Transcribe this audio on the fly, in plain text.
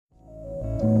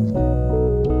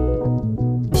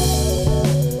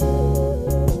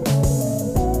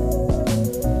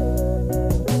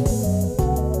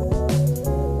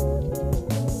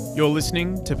You're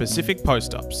listening to Pacific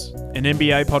Post-Ups, an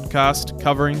NBA podcast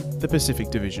covering the Pacific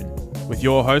Division, with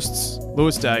your hosts,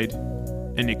 Lewis Dade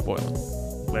and Nick Boylan.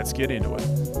 Let's get into it.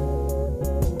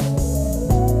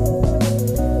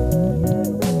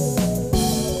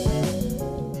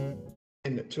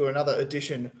 To another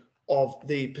edition of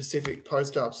the Pacific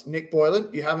Post-Ups. Nick Boylan,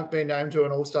 you haven't been named to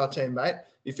an all-star team, mate.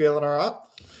 You feeling all right?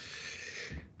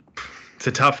 It's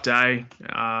a tough day.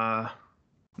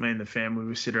 Me and the family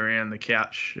were sitting around the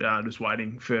couch just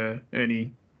waiting for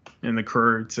Ernie and the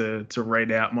crew to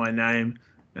read out my name.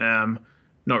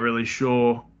 Not really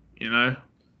sure,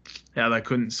 how they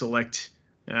couldn't select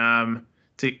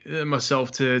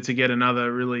myself to get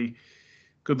another really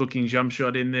good-looking jump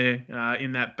shot in there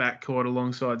in that backcourt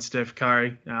alongside Steph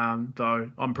Curry, though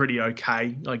I'm pretty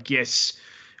okay, I guess,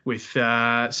 with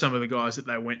some of the guys that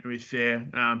they went with there,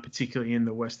 particularly in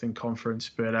the Western Conference.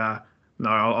 But no,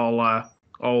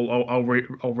 I'll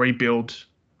rebuild,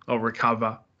 I'll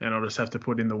recover, and I'll just have to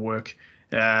put in the work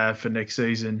for next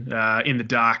season. In the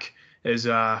dark, as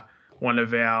one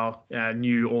of our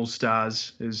new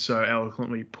All-Stars is so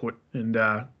eloquently put, and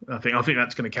I think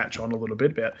that's going to catch on a little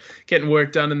bit about getting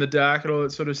work done in the dark and all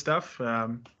that sort of stuff.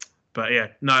 But yeah,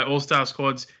 no, All-Star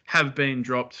squads have been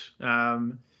dropped,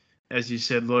 as you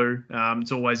said, Lou.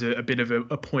 It's always a bit of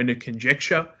a point of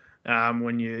conjecture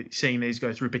when you're seeing these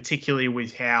go through, particularly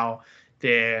with how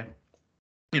they're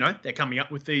coming up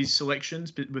with these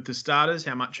selections, but with the starters,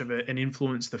 how much of an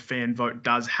influence the fan vote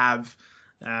does have.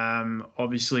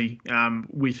 Obviously,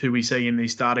 with who we see in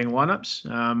these starting lineups,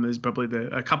 there's probably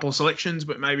a couple of selections,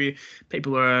 but maybe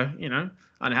people are,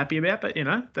 unhappy about. But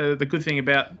the good thing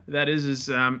about that is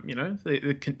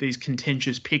these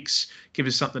contentious picks give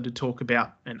us something to talk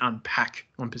about and unpack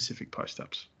on Pacific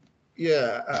Post-Ups.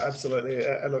 Yeah, absolutely.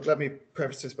 Look, let me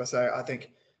preface this by saying I think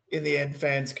in the end,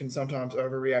 fans can sometimes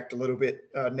overreact a little bit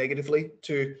negatively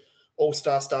to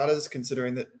all-star starters,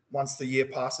 considering that once the year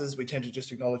passes, we tend to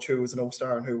just acknowledge who was an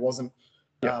all-star and who wasn't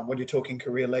when you're talking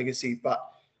career legacy. But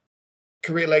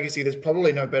career legacy, there's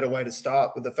probably no better way to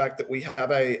start with the fact that we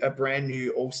have a brand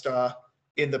new all-star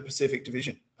in the Pacific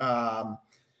Division.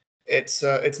 It's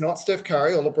not Steph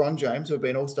Curry or LeBron James, who have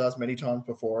been all-stars many times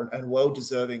before and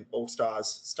well-deserving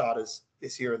all-stars starters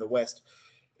this year in the West.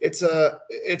 It's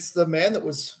the man that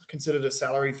was considered a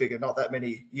salary figure not that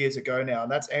many years ago now,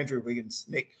 and that's Andrew Wiggins.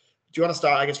 Nick, do you want to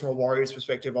start, I guess, from a Warriors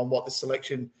perspective on what the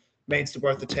selection means to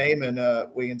both the team and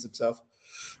Wiggins himself?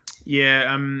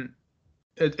 Yeah,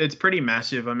 it's pretty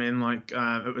massive. I mean,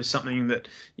 it was something that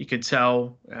you could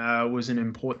tell was an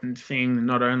important thing,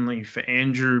 not only for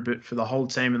Andrew, but for the whole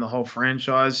team and the whole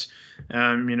franchise.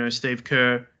 Steve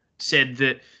Kerr said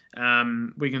that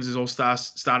Wiggins' all-star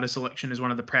starter selection is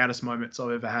one of the proudest moments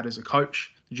I've ever had as a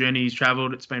coach. The journey he's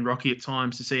travelled, it's been rocky at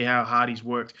times, to see how hard he's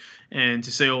worked and to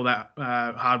see all that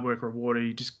hard work rewarded.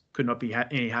 He just could not be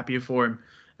any happier for him.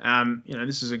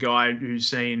 This is a guy who's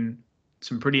seen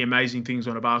some pretty amazing things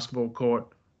on a basketball court,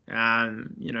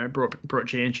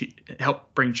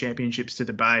 helped bring championships to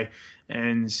the Bay,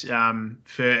 and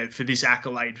for this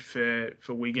accolade for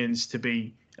Wiggins to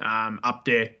be up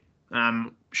there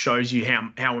shows you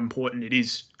how important it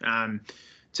is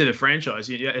to the franchise.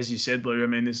 As you said, Lou, I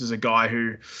mean, this is a guy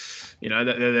who, they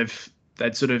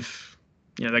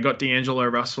got D'Angelo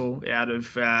Russell out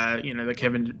of, the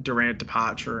Kevin Durant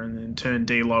departure, and then turned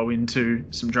D'Lo into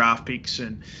some draft picks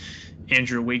and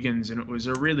Andrew Wiggins. And it was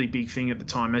a really big thing at the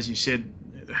time. As you said,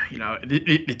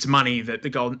 it's money that the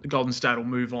Golden State will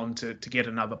move on to get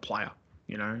another player,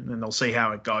 and they'll see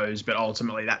how it goes. But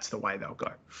ultimately, that's the way they'll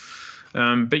go.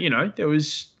 But there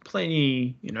was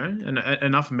plenty,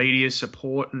 enough media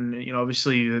support and,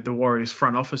 obviously the Warriors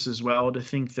front office as well to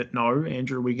think that, no,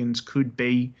 Andrew Wiggins could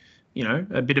be,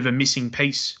 a bit of a missing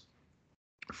piece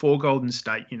for Golden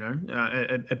State,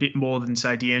 a bit more than,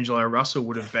 say, D'Angelo Russell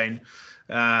would have been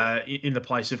in the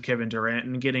place of Kevin Durant,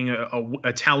 and getting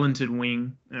a talented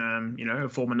wing, a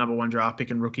former number one draft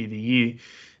pick and rookie of the year,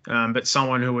 but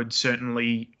someone who had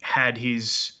certainly had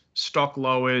his stock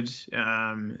lowered,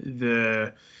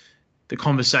 the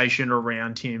conversation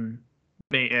around him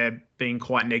being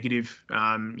quite negative,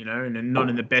 and not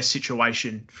in the best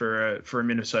situation for a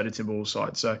Minnesota Timberwolves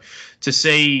side. So to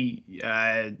see,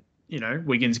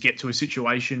 Wiggins get to a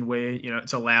situation where,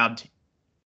 it's allowed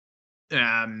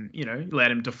him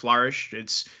to flourish.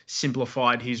 It's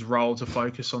simplified his role to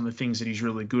focus on the things that he's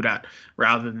really good at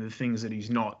rather than the things that he's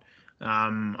not.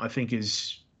 I think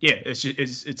is yeah,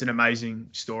 it's an amazing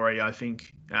story, I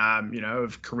think,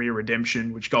 of career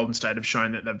redemption, which Golden State have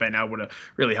shown that they've been able to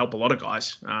really help a lot of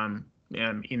guys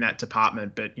in that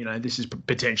department. But, this is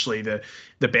potentially the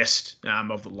best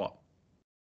of the lot.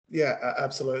 Yeah,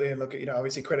 absolutely. And look,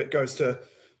 obviously credit goes to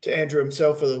Andrew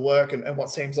himself for the work and what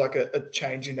seems like a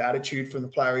change in attitude from the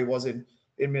player he was in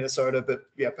Minnesota. But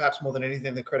yeah, perhaps more than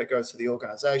anything, the credit goes to the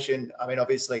organization. I mean,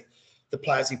 obviously, the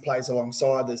players he plays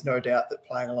alongside, there's no doubt that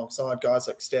playing alongside guys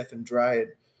like Steph and Dre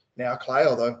and now Clay,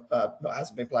 although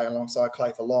hasn't been playing alongside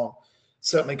Clay for long,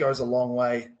 certainly goes a long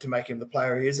way to make him the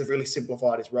player he is. They've really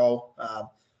simplified his role.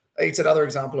 It's another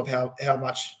example of how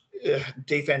much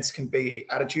defense can be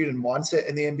attitude and mindset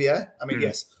in the NBA. I mean,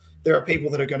 yes, there are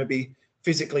people that are going to be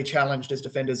physically challenged as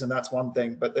defenders, and that's one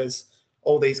thing, but there's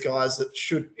all these guys that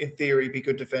should, in theory, be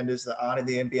good defenders that aren't in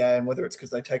the NBA, and whether it's because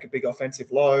they take a big offensive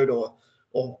load or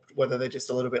whether they're just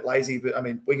a little bit lazy. But I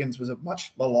mean, Wiggins was a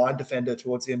much maligned defender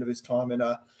towards the end of his time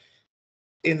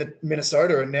in the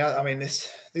Minnesota, and now, I mean, this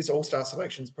All-Star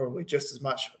selection is probably just as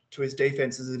much to his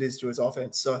defense as it is to his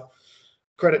offense. So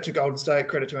credit to Golden State,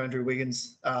 credit to Andrew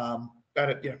Wiggins, and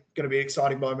it, going to be an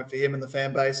exciting moment for him and the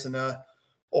fan base and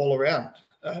all around.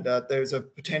 And there's a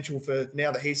potential for,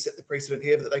 now that he's set the precedent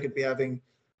here, that they could be having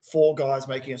 4 guys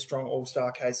making a strong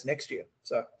All-Star case next year.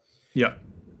 So yeah.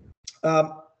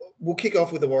 We'll kick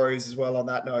off with the Warriors as well on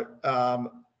that note.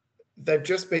 They've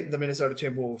just beaten the Minnesota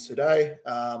Timberwolves today.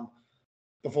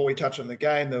 Before we touch on the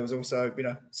game, there was also,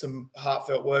 some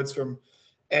heartfelt words from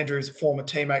Andrew's former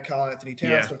teammate, Karl-Anthony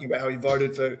Towns, talking about how he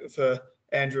voted for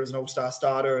Andrew as an all-star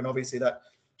starter. And obviously that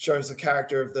shows the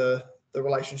character of the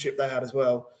relationship they had as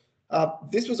well.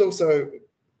 This was also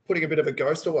putting a bit of a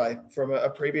ghost away from a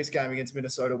previous game against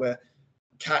Minnesota where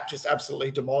Cat just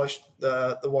absolutely demolished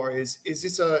the Warriors. Is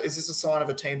this a sign of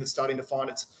a team that's starting to find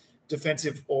its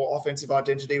defensive or offensive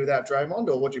identity without Draymond,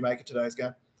 or what do you make of today's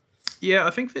game? Yeah,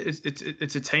 I think that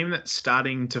it's a team that's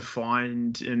starting to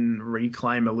find and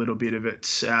reclaim a little bit of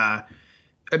its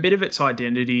identity,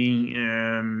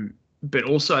 but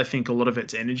also I think a lot of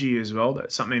its energy as well.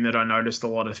 That's something that I noticed a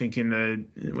lot. I think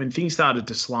when things started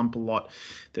to slump a lot,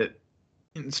 that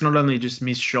it's not only just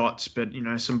missed shots, but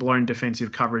some blown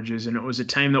defensive coverages, and it was a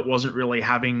team that wasn't really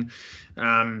having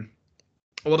a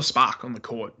lot of spark on the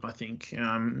court. I think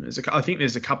I think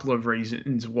there's a couple of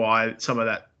reasons why some of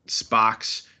that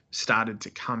sparks started to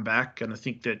come back, and I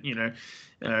think that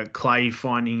Clay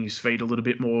finding his feet a little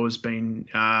bit more has been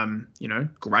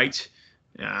great.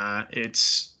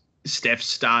 It's Steph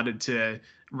started to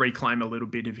reclaim a little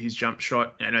bit of his jump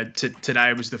shot, and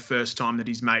today was the first time that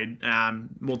he's made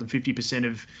more than 50%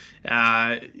 of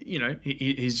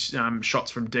his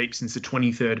shots from deep since the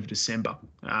 23rd of December.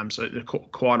 So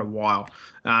quite a while.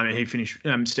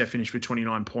 And Steph finished with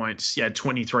 29 points. Yeah,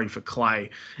 23 for Clay,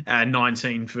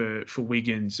 19 for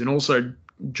Wiggins, and also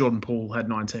Jordan Poole had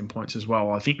 19 points as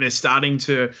well. I think they're starting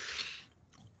to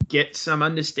get some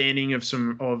understanding of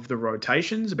some of the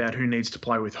rotations about who needs to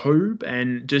play with who,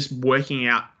 and just working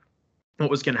out what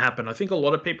was going to happen. I think a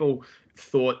lot of people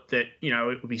thought that,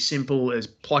 it would be simple as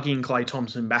plugging Klay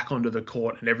Thompson back onto the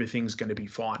court and everything's going to be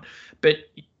fine. But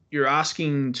you're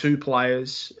asking 2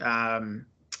 players,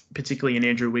 particularly in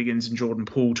Andrew Wiggins and Jordan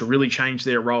Poole, to really change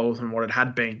their roles than what it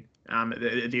had been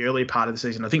at the early part of the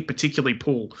season. I think particularly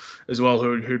Poole as well,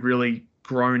 who'd really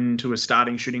grown into a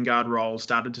starting shooting guard role,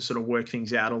 started to sort of work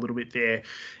things out a little bit there,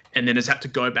 and then has had to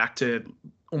go back to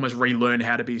almost relearn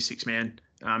how to be a 6-man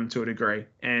to a degree,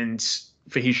 and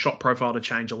for his shot profile to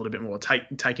change a little bit more,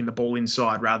 taking the ball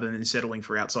inside rather than settling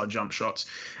for outside jump shots.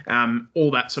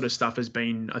 All that sort of stuff has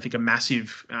been, I think, a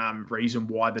massive reason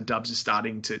why the Dubs are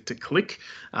starting to click,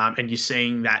 and you're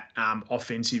seeing that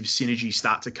offensive synergy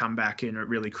start to come back, and it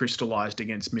really crystallized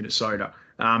against Minnesota.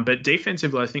 But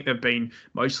defensively, I think they've been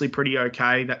mostly pretty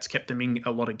okay. That's kept them in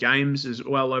a lot of games as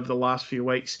well over the last few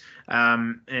weeks.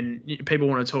 And people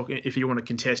want to talk, if you want to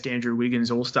contest Andrew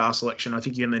Wiggins' All-Star selection, I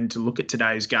think you're going to need to look at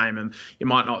today's game, and you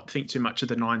might not think too much of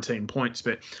the 19 points,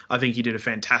 but I think he did a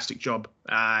fantastic job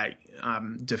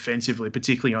defensively,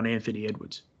 particularly on Anthony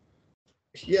Edwards.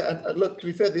 Yeah, and look, to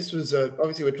be fair, this was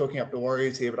obviously we're talking up the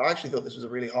Warriors here, but I actually thought this was a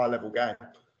really high-level game.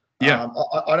 Yeah,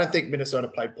 I don't think Minnesota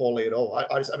played poorly at all.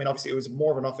 I mean, obviously it was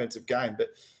more of an offensive game, but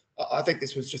I think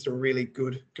this was just a really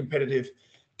good competitive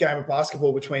game of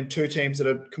basketball between 2 teams that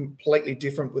are completely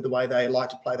different with the way they like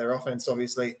to play their offense.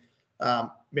 Obviously,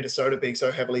 Minnesota being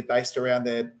so heavily based around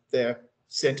their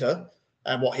center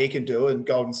and what he can do, and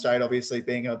Golden State obviously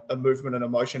being a movement and a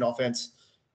motion offense,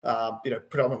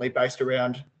 predominantly based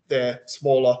around their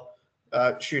smaller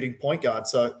shooting point guard.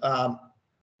 So.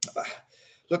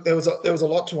 Look, there was a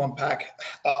lot to unpack.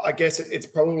 I guess it's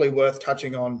probably worth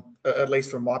touching on, at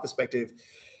least from my perspective,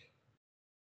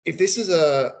 if this is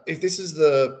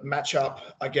the matchup,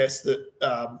 I guess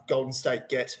that Golden State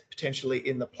get potentially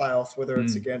in the playoffs, whether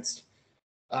it's against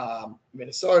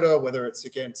Minnesota, whether it's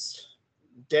against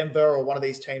Denver or one of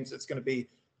these teams that's going to be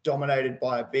dominated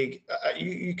by a big. Are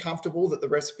you comfortable that the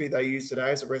recipe they use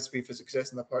today is a recipe for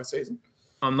success in the postseason?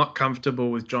 I'm not comfortable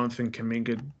with Jonathan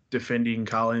Kuminga defending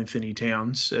Karl Anthony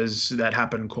Towns, as that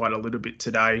happened quite a little bit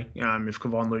today. If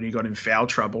Kevon Looney got in foul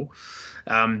trouble,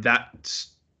 that's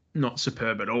not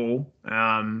superb at all.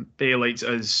 The elites,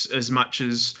 as much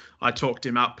as I talked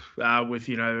him up with,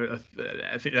 I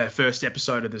think the first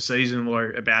episode of the season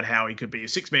about how he could be a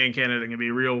six-man candidate and be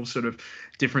a real sort of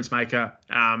difference maker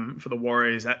for the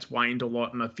Warriors, that's waned a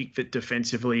lot. And I think that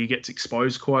defensively he gets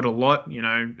exposed quite a lot.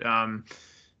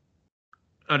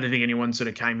 I don't think anyone sort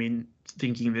of came in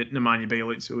thinking that Nemanja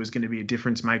Bjelica was going to be a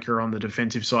difference maker on the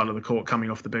defensive side of the court coming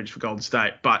off the bench for Golden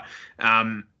State. But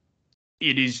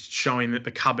it is showing that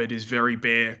the cupboard is very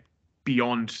bare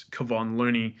beyond Kevon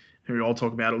Looney, who I'll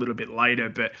talk about a little bit later.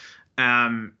 But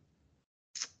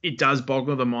it does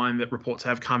boggle the mind that reports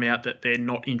have come out that they're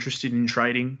not interested in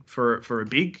trading for a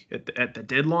big at the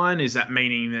deadline. Is that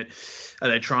meaning that are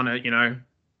they trying to,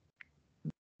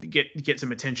 get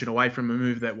some attention away from a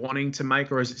move they're wanting to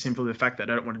make, or is it simply the fact that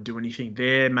they don't want to do anything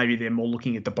there? Maybe they're more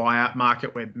looking at the buyout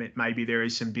market where maybe there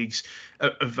is some bigs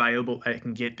available they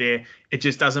can get there. It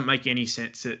just doesn't make any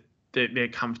sense that they're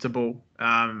comfortable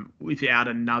without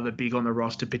another big on the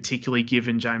roster, particularly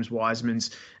given James Wiseman's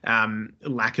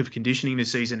lack of conditioning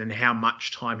this season and how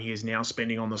much time he is now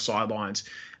spending on the sidelines.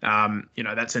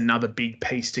 That's another big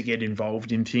piece to get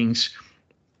involved in things.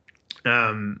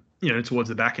 Towards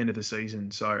the back end of the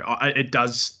season. So it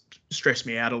does stress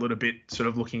me out a little bit, sort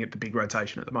of looking at the big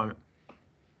rotation at the moment.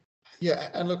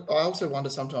 Yeah, and look, I also wonder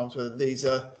sometimes whether this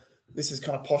is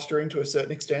kind of posturing to a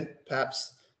certain extent.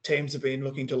 Perhaps teams have been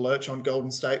looking to lurch on Golden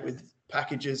State with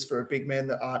packages for a big man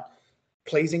that aren't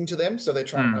pleasing to them. So they're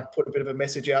trying to put a bit of a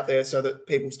message out there so that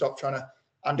people stop trying to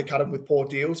undercut them with poor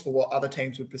deals for what other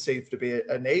teams would perceive to be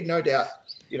a need. No doubt,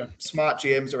 smart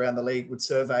GMs around the league would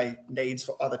survey needs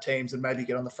for other teams and maybe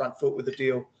get on the front foot with a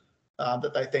deal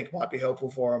that they think might be helpful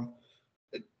for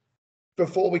them.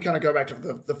 Before we kind of go back to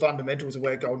the fundamentals of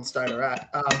where Golden State are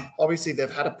at, obviously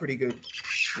they've had a pretty good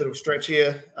little stretch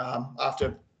here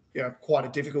after quite a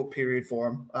difficult period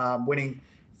for them, winning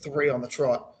 3 on the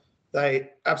trot. They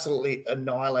absolutely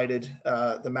annihilated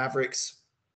the Mavericks.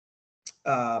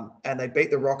 And they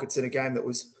beat the Rockets in a game that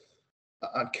was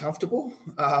uncomfortable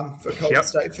for Golden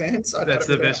State fans. That's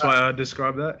the best way I'd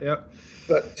describe that. Yep.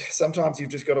 But sometimes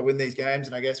you've just got to win these games,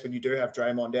 and I guess when you do have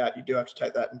Draymond out, you do have to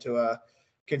take that into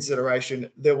consideration.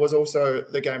 There was also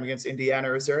the game against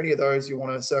Indiana. Is there any of those you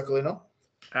want to circle in on?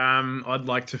 I'd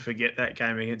like to forget that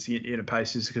game against the Indiana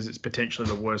Pacers because it's potentially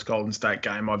the worst Golden State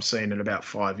game I've seen in about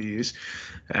 5 years.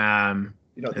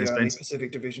 You're not the only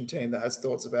Pacific Division team that has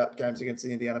thoughts about games against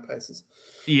the Indiana Pacers.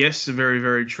 Yes, very,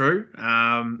 very true.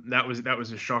 That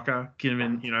was a shocker,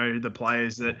 given the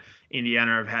players that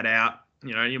Indiana have had out.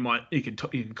 You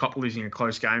could cop losing a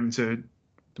close game to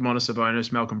Domantas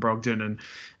Sabonis, Malcolm Brogdon,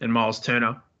 and Miles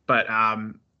Turner, but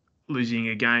losing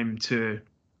a game to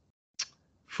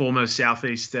former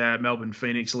Southeast Melbourne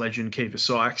Phoenix legend Kiefer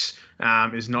Sykes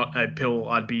is not a pill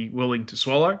I'd be willing to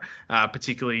swallow,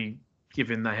 particularly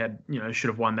given they had, should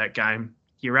have won that game.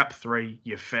 You're up 3,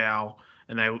 you foul,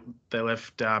 and they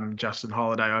left Justin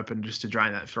Holiday open just to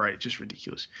drain that 3. It's just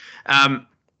ridiculous.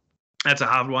 That's a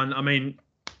hard one. I mean,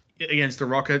 against the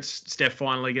Rockets, Steph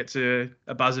finally gets a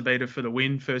buzzer beater for the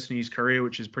win, first in his career,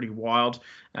 which is pretty wild.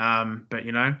 But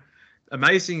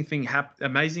amazing things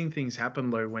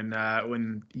happen, Lou,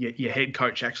 when your head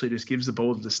coach actually just gives the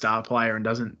ball to the star player and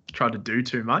doesn't try to do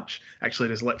too much, actually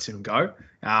just lets him go.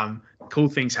 Cool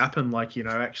things happen, like,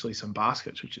 actually some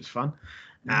baskets, which is fun.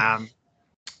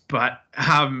 But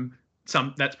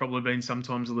that's probably been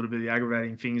sometimes a little bit of the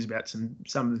aggravating things about some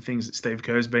of the things that Steve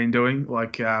Kerr's been doing.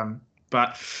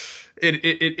 But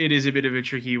it is a bit of a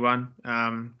tricky one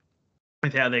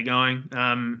with how they're going.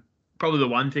 Probably the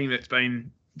one thing that's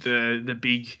been the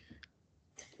big,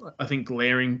 I think,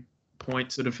 glaring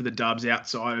point sort of for the Dubs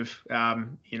outside of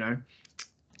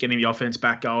getting the offense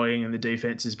back going and the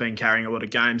defense has been carrying a lot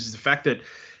of games is the fact that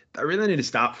they really need to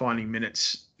start finding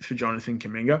minutes for Jonathan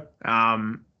Kuminga.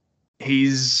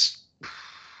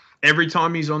 Every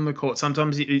time he's on the court,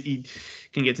 sometimes he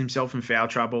can get himself in foul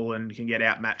trouble and can get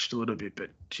outmatched a little bit. But,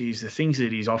 geez, the things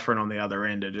that he's offering on the other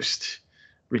end are just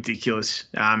ridiculous.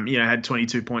 Had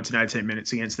 22 points in 18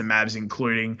 minutes against the Mavs,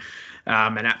 including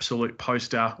an absolute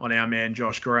poster on our man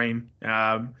Josh Green,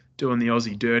 doing the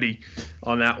Aussie dirty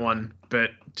on that one.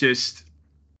 But just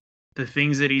the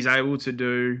things that he's able to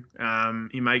do,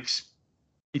 he makes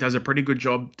he does a pretty good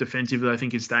job defensively, I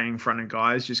think, in staying in front of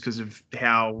guys just because of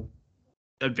how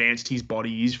advanced his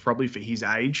body is, probably for his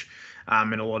age,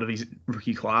 and a lot of his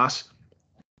rookie class.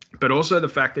 But also the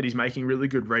fact that he's making really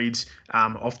good reads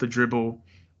off the dribble,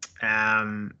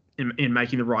 in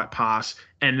making the right pass,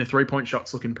 and the 3-point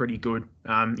shot's looking pretty good.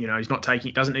 He's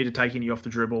doesn't need to take any off the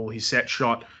dribble. His set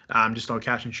shot, just on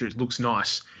catch and shoot, looks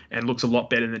nice and looks a lot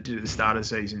better than it did at the start of the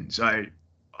season. So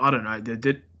I don't know.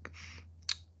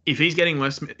 If he's getting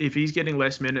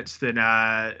less minutes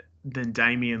than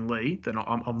Damian Lee, then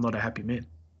I'm not a happy man.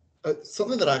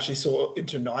 Something that I actually saw in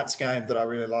tonight's game that I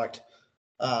really liked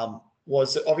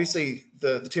was that obviously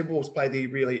the Timberwolves play the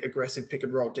really aggressive pick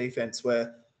and roll defense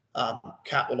where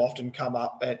Cat will often come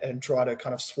up and try to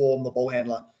kind of swarm the ball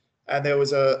handler. And there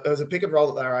was a pick and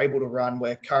roll that they were able to run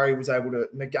where Curry was able to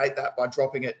negate that by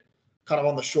dropping it kind of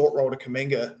on the short roll to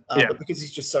Kuminga. But because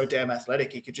he's just so damn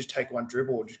athletic, he could just take one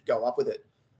dribble and just go up with it.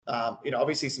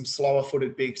 Obviously some slower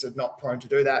footed bigs are not prone to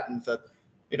do that. And for,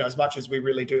 as much as we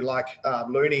really do like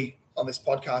Looney on this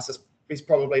podcast, he's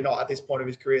probably not at this point of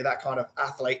his career that kind of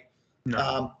athlete.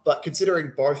 No. But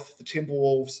considering both the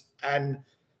Timberwolves and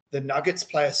the Nuggets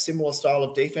play a similar style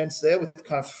of defense there with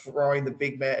kind of throwing the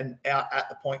big man out at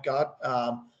the point guard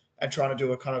and trying to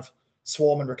do a kind of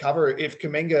swarm and recover. If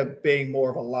Kuminga, being more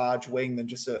of a large wing than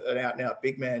just an out-and-out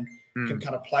big man, can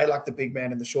kind of play like the big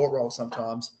man in the short roll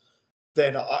sometimes,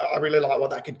 then I really like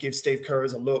what that could give Steve Kerr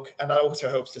as a look. And that also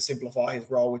helps to simplify his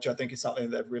role, which I think is something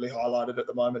that they've really highlighted at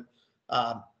the moment.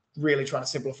 Really trying to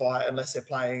simplify it unless they're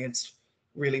playing against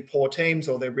really poor teams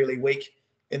or they're really weak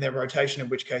in their rotation, in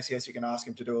which case, yes, you can ask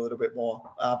him to do a little bit more.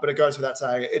 But it goes without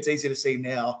saying, it's easy to see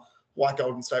now why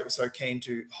Golden State was so keen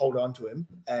to hold on to him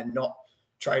and not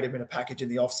trade him in a package in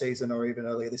the offseason or even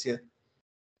earlier this year.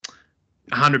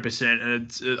 100%.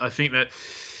 And I think that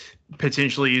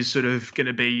potentially is sort of going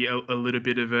to be a little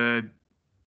bit of a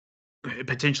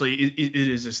potentially it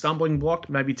is a stumbling block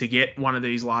maybe to get one of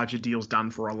these larger deals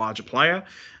done for a larger player,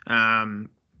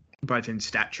 both in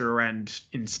stature and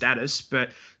in status. But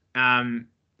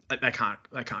they can't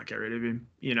get rid of him.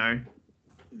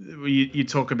 You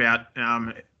talk about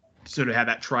sort of how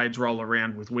that trades roll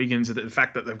around with Wiggins. The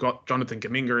fact that they've got Jonathan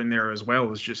Kuminga in there as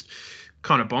well is just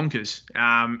kind of bonkers.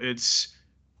 It's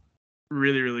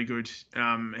really, really good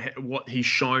what he's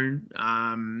shown,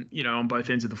 on both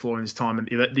ends of the floor in his time. And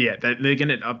they're going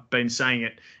to, I've been saying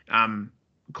it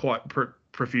quite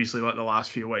profusely like the last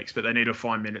few weeks, but they need to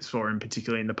find minutes for him,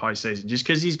 particularly in the postseason, just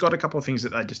because he's got a couple of things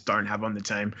that they just don't have on the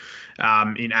team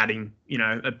in adding,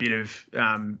 a bit of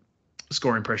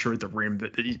scoring pressure at the rim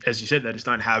that, as you said, they just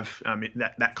don't have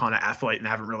that kind of athlete and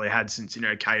haven't really had since,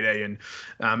 KD and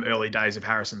early days of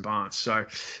Harrison Barnes. So,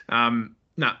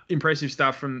 impressive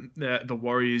stuff from the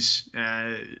Warriors,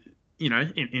 in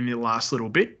the last little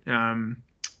bit.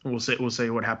 We'll see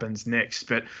what happens next.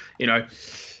 But,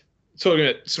 talking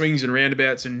about swings and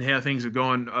roundabouts and how things have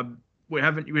gone, we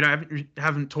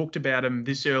haven't talked about them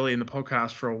this early in the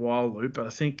podcast for a while, Lou. But I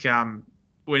think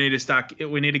we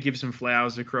need to give some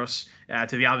flowers across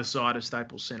to the other side of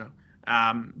Staples Center,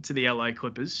 to the LA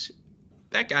Clippers.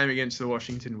 That game against the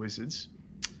Washington Wizards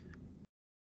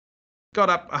got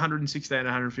up 116,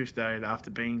 115 after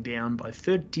being down by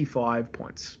 35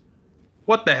 points.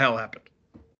 What the hell happened?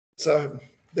 So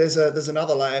there's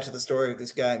another layer to the story of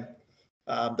this game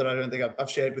that I don't think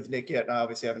I've shared with Nick yet, and I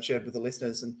obviously haven't shared with the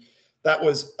listeners. And that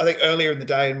was, I think, earlier in the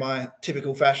day in my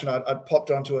typical fashion, I'd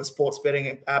popped onto a sports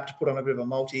betting app to put on a bit of a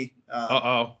multi.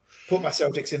 Put my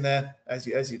Celtics in there, as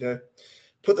you do.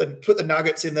 Put the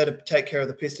Nuggets in there to take care of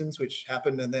the Pistons, which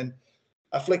happened, and then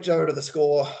I flicked over to the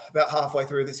score about halfway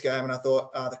through this game, and I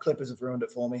thought, the Clippers have ruined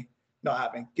it for me. Not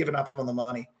happening. Given up on the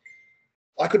money.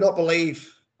 I could not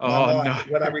believe my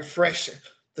mind when I refreshed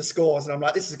the scores, and I'm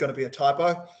like, this is going to be a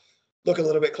typo. Look a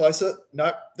little bit closer.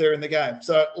 Nope, they're in the game.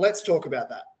 So let's talk about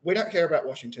that. We don't care about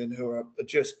Washington, who are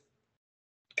just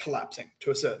collapsing to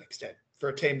a certain extent for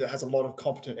a team that has a lot of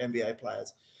competent NBA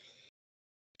players.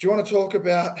 Do you want to talk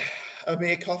about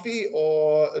Amir Coffey,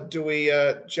 or do we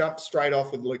jump straight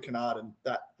off with Luke Kennard and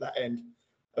that end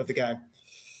of the game?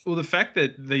 Well, the fact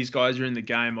that these guys are in the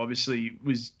game obviously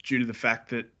was due to the fact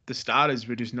that the starters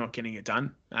were just not getting it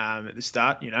done at the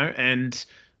start, and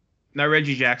no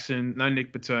Reggie Jackson, no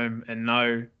Nick Batum, and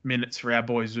no minutes for our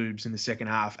boy Zoobs in the second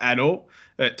half at all.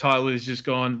 Tyler's just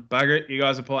gone, bugger it, you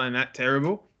guys are playing that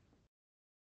terrible.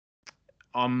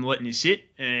 I'm letting you sit,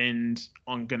 and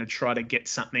I'm going to try to get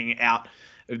something out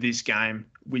of this game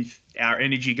with our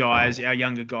energy guys, our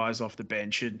younger guys off the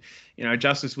bench. And,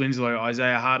 Justice Winslow,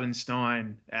 Isaiah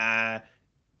Hardenstein,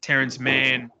 Terrence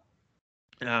Mann,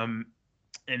 and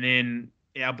then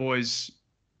our boys,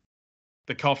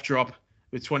 the cough drop,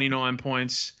 with 29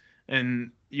 points,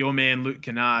 and your man Luke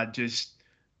Kennard just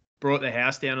brought the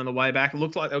house down on the way back. It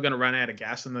looked like they were going to run out of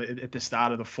gas at the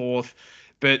start of the fourth,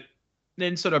 but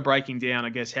then sort of breaking down, I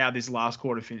guess, how this last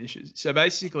quarter finishes. So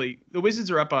basically, the Wizards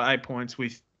are up by 8 points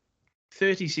with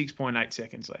 36.8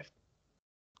 seconds left.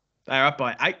 They're up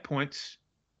by 8 points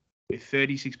with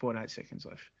 36.8 seconds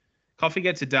left. Coffey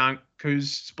gets a dunk. Kuz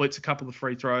splits a couple of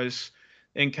free throws.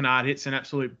 Then Kennard hits an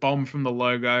absolute bomb from the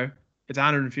logo. It's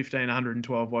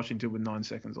 115-112 Washington with 9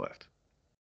 seconds left.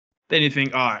 Then you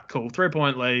think, all right, cool.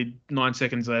 3-point lead, 9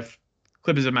 seconds left.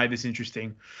 Clippers have made this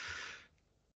interesting.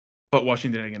 But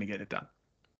Washington are going to get it done.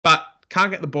 But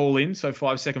can't get the ball in, so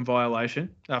 5-second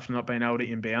violation after not being able to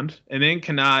inbound. And then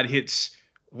Kennard hits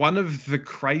one of the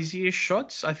craziest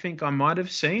shots I think I might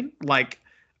have seen. Like,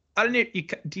 I don't know,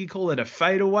 do you call it a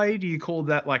fadeaway? Do you call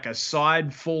that like a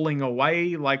side falling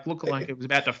away? Like, looking like it was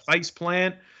about to face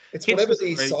plant? It's whatever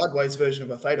the sideways version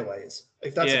of a fadeaway is.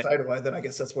 If that's a fadeaway, then I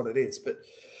guess that's what it is. But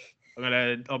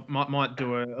I might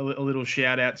do a little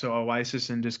shout out to Oasis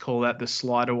and just call that the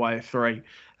slide away 3.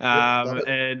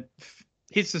 And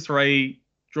hits the 3,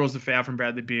 draws the foul from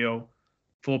Bradley Beal,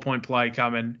 4-point play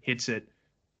coming, hits it,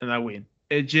 and they win.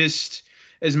 It just,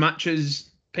 as much as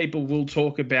people will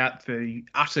talk about the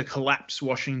utter collapse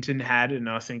Washington had, and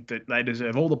I think that they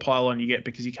deserve all the pylon you get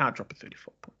because you can't drop a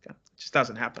 34-point game. It just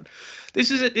doesn't happen.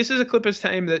 This is a Clippers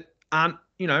team that aren't,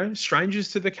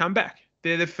 strangers to the comeback.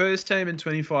 They're the first team in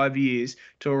 25 years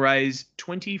to raise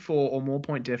 24 or more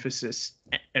point deficits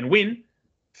and win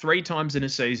 3 times in a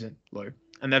season, Lou.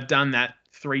 And they've done that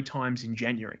 3 times in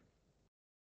January.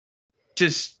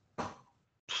 Just,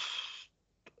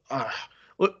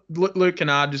 look, Luke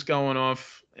Kennard just going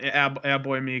off. Our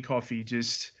boy Mir Coffey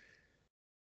just,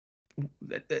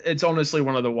 it's honestly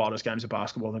one of the wildest games of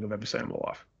basketball I think I've ever seen in my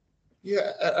life.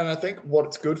 Yeah, and I think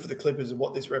what's good for the Clippers and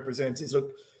what this represents is,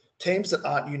 look, teams that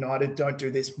aren't united don't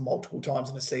do this multiple times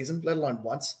in a season, let alone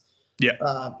once. Yeah.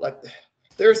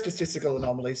 There are statistical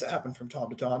anomalies that happen from time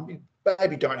to time. You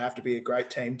maybe don't have to be a great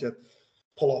team to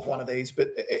pull off one of these, but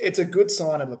it's a good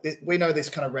sign. And look, we know this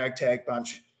kind of ragtag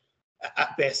bunch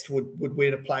at best would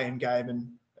win a play-in game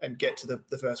and get to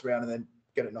the first round and then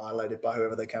get annihilated by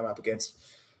whoever they come up against.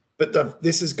 But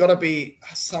this has got to be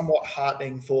somewhat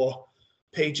heartening for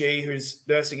PG, who's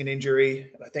nursing an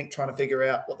injury, and I think trying to figure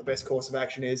out what the best course of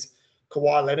action is.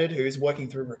 Kawhi Leonard, who's working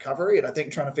through recovery, and I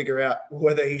think trying to figure out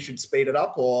whether he should speed it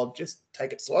up or just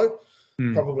take it slow.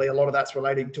 Probably a lot of that's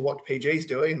relating to what PG's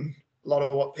doing. A lot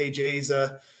of what PG's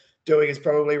doing is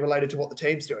probably related to what the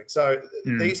team's doing. So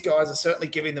these guys are certainly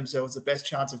giving themselves the best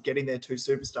chance of getting their 2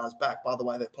 superstars back by the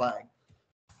way they're playing.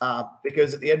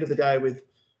 Because at the end of the day, with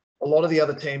a lot of the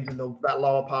other teams in that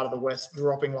lower part of the West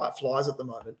dropping like flies at the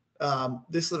moment,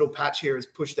 this little patch here has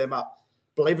pushed them up,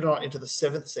 believe it or not, into the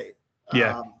 7th seed.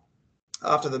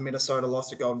 After the Minnesota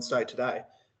loss to Golden State today.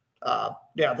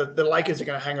 The Lakers are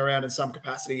going to hang around in some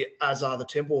capacity, as are the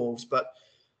Timberwolves, but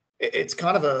it's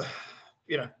kind of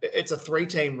it's a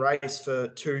 3-team race for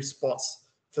 2 spots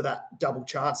for that double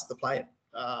chance at the play-in,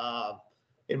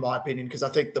 in my opinion, because I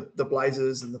think the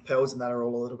Blazers and the Pels and that are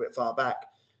all a little bit far back,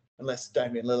 unless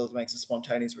Damian Lillard makes a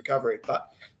spontaneous recovery. But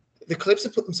the Clips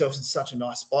have put themselves in such a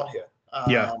nice spot here.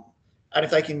 And if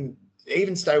they can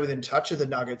even stay within touch of the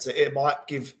Nuggets, it might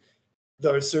give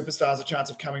those superstars a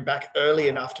chance of coming back early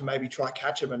enough to maybe try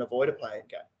catch them and avoid a play-in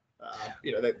game.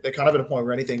 They're kind of at a point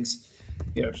where anything's,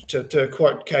 to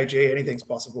quote KG, anything's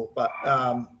possible. But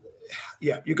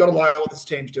you've got to like what this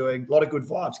team's doing. A lot of good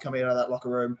vibes coming out of that locker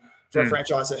room for a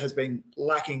franchise that has been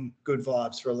lacking good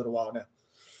vibes for a little while now.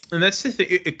 And that's the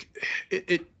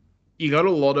thing. You got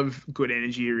a lot of good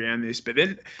energy around this, but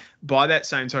then by that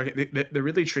same token, the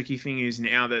really tricky thing is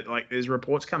now that there's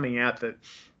reports coming out that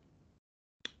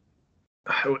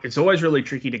it's always really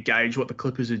tricky to gauge what the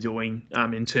Clippers are doing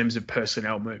in terms of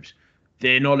personnel moves.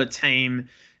 They're not a team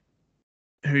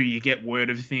who you get word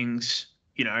of things,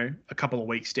 a couple of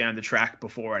weeks down the track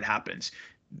before it happens.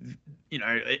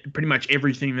 Pretty much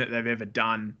everything that they've ever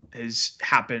done has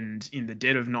happened in the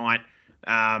dead of night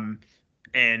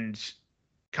and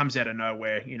comes out of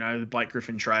nowhere. The Blake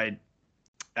Griffin trade,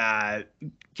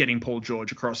 getting Paul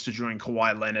George across to join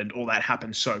Kawhi Leonard, all that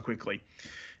happened so quickly.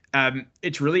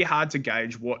 It's really hard to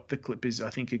gauge what the Clippers, I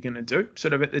think, are going to do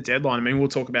sort of at the deadline. I mean, we'll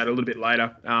talk about it a little bit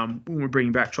later when we're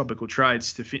bringing back tropical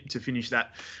trades to finish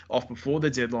that off before the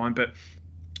deadline. But,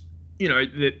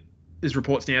 that there's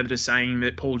reports now that are saying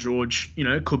that Paul George,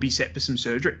 could be set for some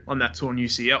surgery on that torn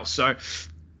UCL. So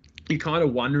you're kind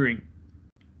of wondering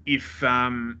if,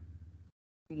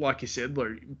 like you said,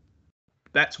 Lou,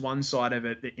 that's one side of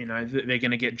it that, that they're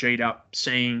going to get G'd up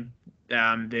seeing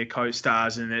their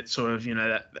co-stars and that sort of,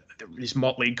 this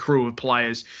motley crew of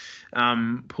players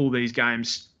pull these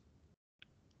games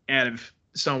out of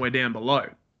somewhere down below.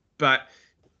 But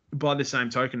by the same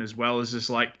token as well, is just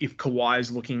like if Kawhi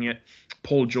is looking at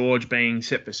Paul George being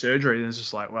set for surgery, then it's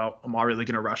just like, well, am I really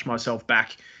going to rush myself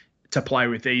back to play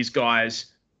with these guys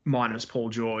minus Paul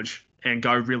George and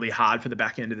go really hard for the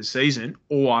back end of the season?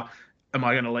 Or am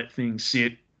I going to let things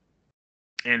sit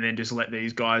and then just let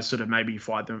these guys sort of maybe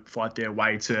fight their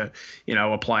way to,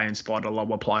 a play-in spot, a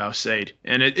lower playoff seed?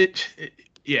 And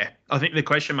yeah, I think the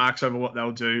question marks over what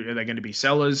they'll do. Are they going to be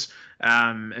sellers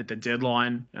at the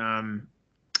deadline?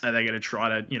 Are they going to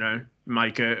try to,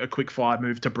 make a quick fire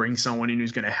move to bring someone in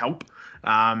who's going to help?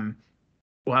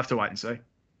 We'll have to wait and see.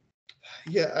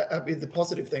 Yeah, I mean, the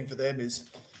positive thing for them is,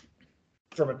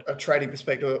 from a trading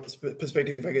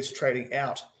perspective, I guess, trading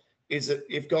out, is that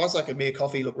if guys like Amir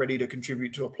Coffey look ready to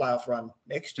contribute to a playoff run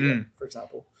next year, for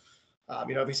example,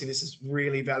 obviously this is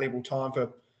really valuable time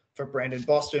for Brandon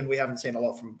Boston. We haven't seen a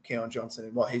lot from Keon Johnson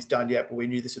and what he's done yet, but we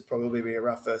knew this would probably be a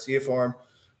rough first year for him.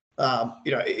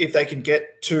 If they can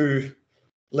get two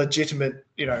legitimate,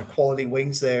 quality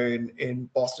wings there in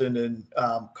Boston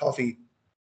and Coffey,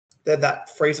 then that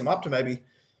frees them up to maybe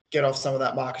get off some of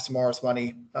that Marcus Morris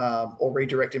money or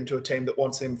redirect him to a team that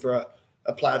wants him for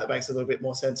a player that makes a little bit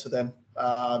more sense for them.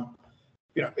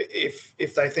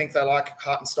 If they think they like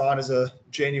Hartenstein as a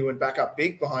genuine backup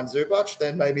big behind Zubac,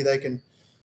 then maybe they can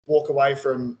walk away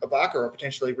from Ibaka or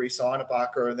potentially re-sign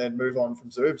Ibaka and then move on from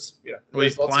Zubs. Well,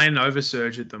 he's playing over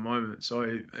Surge at the moment,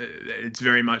 so it's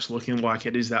very much looking like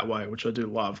it is that way, which I do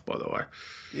love, by the way.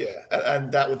 Yeah,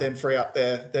 and that would then free up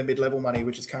their mid-level money,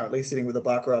 which is currently sitting with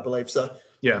Ibaka, I believe. So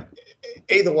yeah,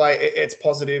 either way, it's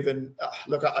positive. And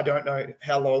look, I don't know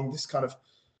how long this kind of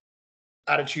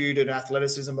attitude and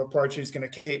athleticism approach is going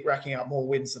to keep racking up more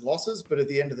wins and losses. But at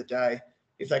the end of the day,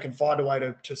 if they can find a way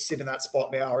to sit in that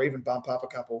spot now or even bump up a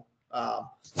couple,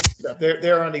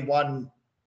 they're only one,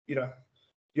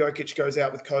 Jokic goes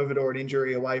out with COVID or an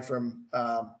injury away from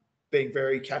being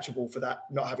very catchable for that,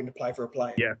 not having to play for a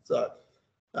play. Yeah. So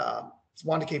it's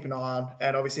one to keep an eye on.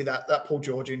 And obviously that Paul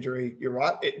George injury, you're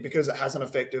right, because it has an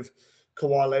effect of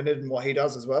Kawhi Leonard and what he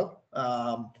does as well.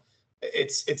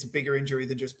 It's a bigger injury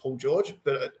than just Paul George.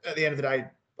 But at the end of the day,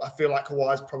 I feel like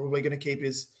Kawhi is probably going to keep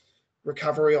his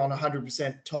recovery on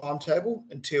 100% timetable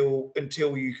until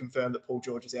you confirm that Paul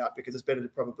George is out, because it's better to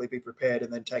probably be prepared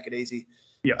and then take it easy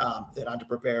than under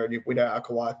prepare. And we know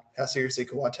how seriously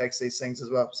Kawhi takes these things as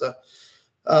well. So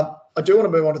I do want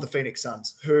to move on to the Phoenix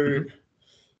Suns, who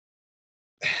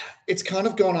it's kind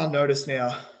of gone unnoticed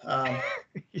now.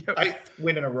 8th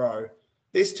win in a row.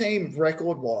 This team,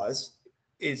 record-wise,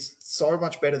 is so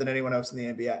much better than anyone else in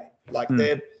the NBA. Like,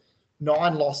 they're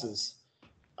 9 losses.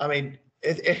 I mean,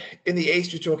 in the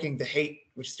East, you're talking the Heat,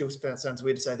 which still sounds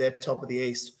weird to say they're top of the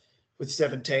East with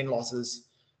 17 losses,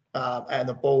 and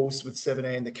the Bulls with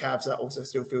 17. The Cavs, that also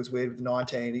still feels weird with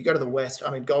 19. You go to the West,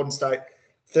 I mean, Golden State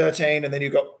 13, and then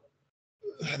you've got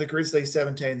the Grizzlies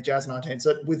 17, the Jazz 19.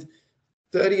 So with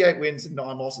 38 wins and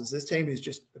 9 losses, this team is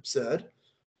just absurd.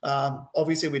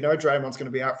 Obviously, we know Draymond's going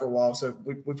to be out for a while, so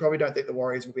we probably don't think the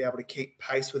Warriors will be able to keep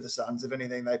pace with the Suns. If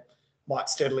anything, they might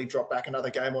steadily drop back another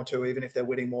game or two, even if they're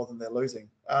winning more than they're losing.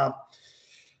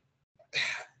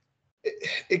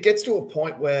 It gets to a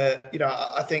point where,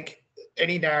 I think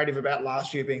any narrative about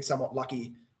last year being somewhat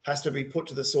lucky has to be put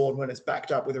to the sword when it's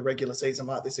backed up with a regular season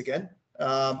like this again.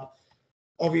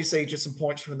 Obviously, just some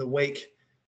points from the week.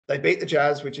 They beat the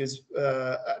Jazz, which is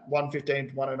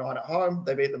 115-109 at home.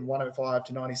 They beat them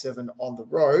 105-97 on the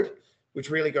road, which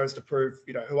really goes to prove,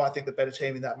 who I think the better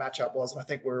team in that matchup was. And I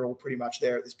think we're all pretty much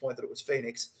there at this point that it was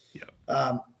Phoenix.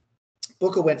 Yeah.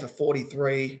 Booker went for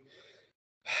 43.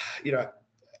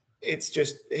 It's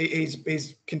just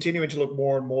he's continuing to look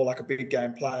more and more like a big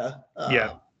game player.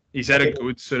 He's had a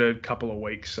good sort of couple of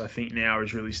weeks. I think now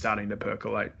is really starting to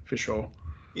percolate for sure.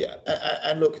 Yeah,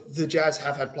 and look, the Jazz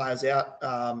have had players out.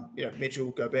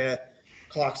 Mitchell, Gobert,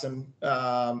 Clarkson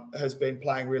has been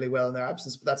playing really well in their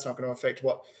absence, but that's not going to affect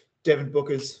what Devin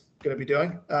Booker's going to be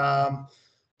doing.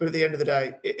 But at the end of the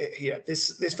day,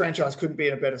 this franchise couldn't be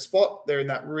in a better spot. They're in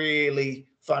that really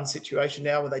fun situation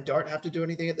now where they don't have to do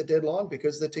anything at the deadline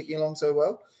because they're ticking along so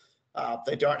well.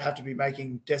 They don't have to be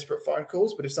making desperate phone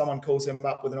calls, but if someone calls them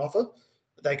up with an offer,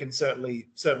 they can certainly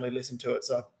listen to it.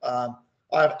 So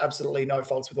I have absolutely no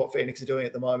faults with what Phoenix are doing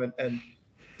at the moment, and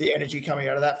the energy coming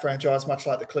out of that franchise, much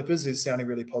like the Clippers, is sounding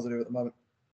really positive at the moment.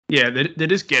 Yeah, they're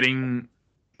just getting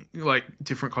like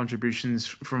different contributions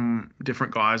from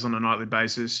different guys on a nightly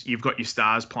basis. You've got your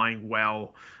stars playing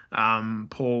well.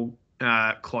 Paul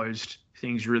closed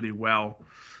things really well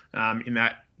in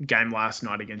that game last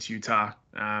night against Utah.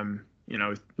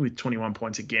 With 21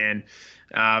 points again.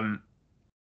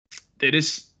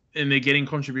 They're getting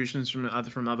contributions from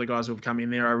other guys who have come in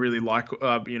there. I really like,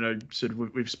 sort of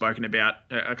we've spoken about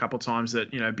a couple of times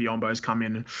that, Biombo's come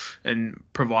in and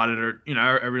provided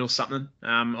a real something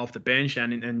off the bench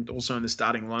and also in the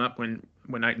starting lineup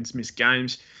when Aiton's missed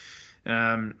games.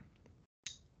 So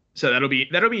that'll be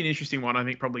an interesting one, I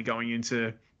think, probably going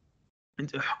into.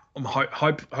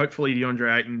 Hopefully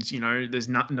DeAndre Ayton's,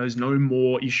 there's no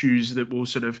more issues that will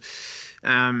sort of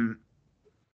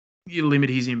limit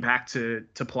his impact to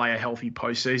play a healthy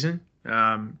postseason,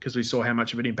 because we saw how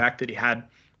much of an impact that he had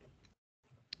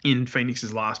in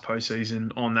Phoenix's last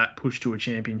postseason on that push to a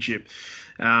championship.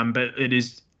 But it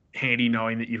is handy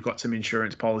knowing that you've got some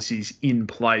insurance policies in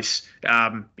place.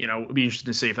 It'll be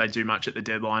interesting to see if they do much at the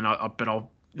deadline.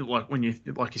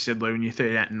 Like you said, Lou, when you're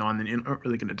 38-9, then you're not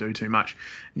really going to do too much,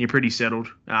 and you're pretty settled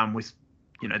with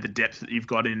the depth that you've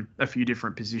got in a few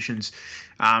different positions,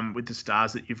 with the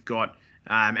stars that you've got,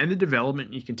 and the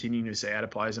development you continue to see out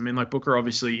of players. I mean, like Booker,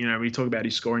 obviously, we talk about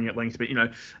his scoring at length, but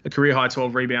a career high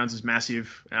 12 rebounds is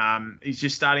massive. He's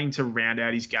just starting to round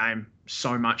out his game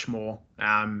so much more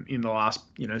in the last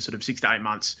sort of 6 to 8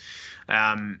 months.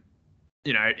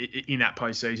 In that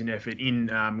postseason effort, in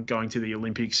going to the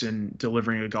Olympics and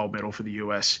delivering a gold medal for the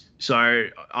US. So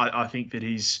I think that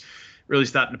he's really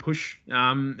starting to push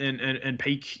and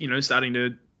peak, starting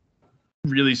to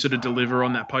really sort of deliver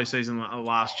on that postseason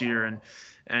last year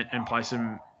and play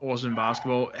some awesome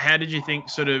basketball. How did you think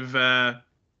sort of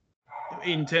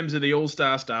in terms of the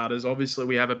All-Star starters? Obviously,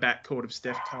 we have a backcourt of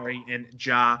Steph Curry and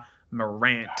Ja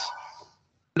Morant.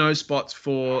 No spots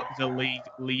for the league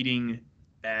leading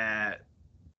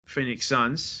Phoenix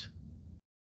Suns.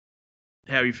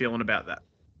 How are you feeling about that?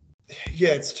 Yeah,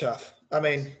 it's tough. I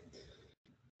mean,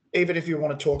 even if you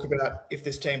want to talk about if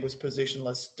this team was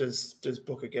positionless, does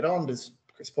Booker get on? Does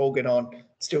Chris Paul get on?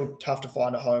 It's still tough to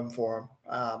find a home for him.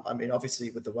 I mean,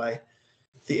 obviously, with the way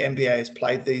the NBA is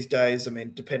played these days, I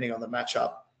mean, depending on the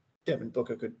matchup, Devin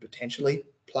Booker could potentially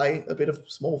play a bit of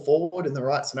small forward in the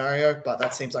right scenario, but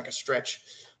that seems like a stretch.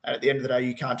 And at the end of the day,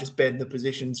 you can't just bend the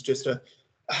positions just to.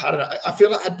 I don't know. I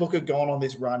feel like had Booker gone on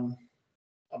this run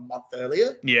a month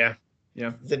earlier, yeah,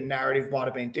 the narrative might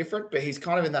have been different. But he's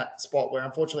kind of in that spot where,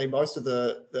 unfortunately, most of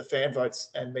the fan votes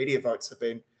and media votes have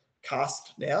been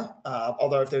cast now.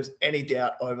 Although if there's any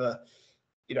doubt over,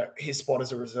 his spot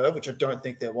as a reserve, which I don't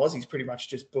think there was, he's pretty much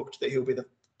just booked that he'll be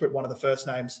one of the first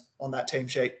names on that team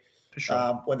sheet for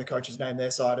sure. when the coaches name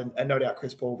their side, and no doubt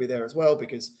Chris Paul will be there as well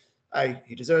because A,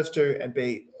 he deserves to, and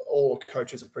B, all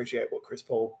coaches appreciate what Chris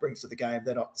Paul brings to the game.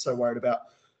 They're not so worried about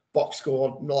box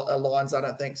score lines, I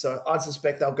don't think. So I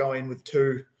suspect they'll go in with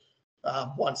two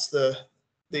once the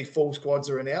full squads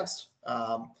are announced,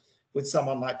 with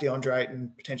someone like DeAndre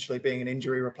Ayton potentially being an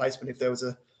injury replacement if there was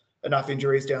enough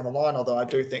injuries down the line. Although I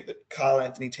do think that Karl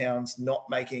Anthony Towns not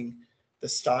making the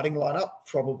starting lineup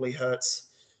probably hurts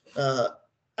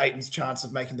Ayton's chance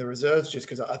of making the reserves, just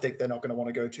because I think they're not going to want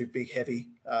to go too big heavy.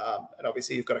 And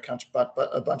obviously you've got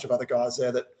a bunch of other guys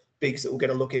there bigs that will get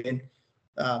a look in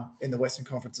the Western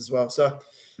Conference as well. So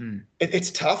it's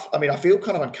tough. I mean, I feel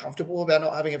kind of uncomfortable about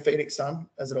not having a Phoenix Sun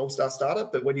as an all-star starter,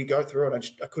 but when you go through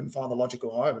it, I couldn't find the logical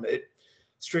home. And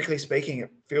strictly speaking,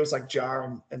 it feels like Ja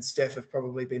and Steph have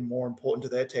probably been more important to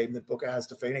their team than Booker has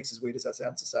to Phoenix, as weird as that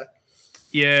sounds to say.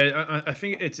 Yeah, I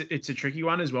think it's a tricky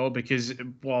one as well, because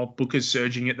while Booker's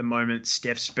surging at the moment,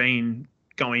 Steph's been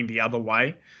going the other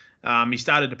way. He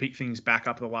started to pick things back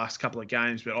up the last couple of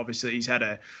games, but obviously he's had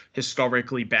a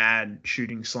historically bad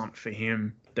shooting slump for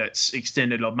him that's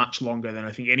extended much longer than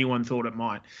I think anyone thought it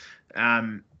might.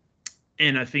 And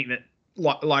I think that,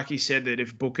 like you said, that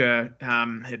if Booker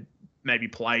had maybe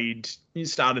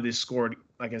started this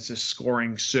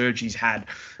scoring surge he's had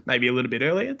maybe a little bit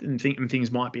earlier, and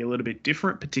things might be a little bit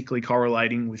different, particularly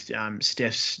correlating with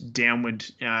Steph's downward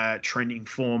trending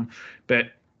form.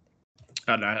 But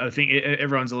I don't know. I think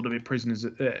everyone's a little bit prisoners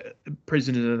at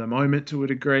the moment to a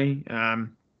degree.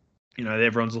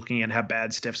 Everyone's looking at how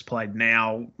bad Steph's played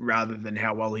now rather than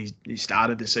how well he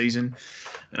started the season.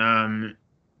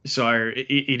 So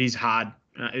it is hard.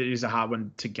 It is a hard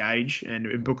one to gauge,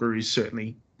 and Booker is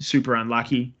certainly super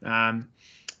unlucky.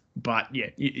 But yeah,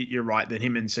 you're right that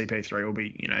him and CP3 will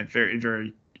be, very,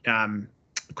 very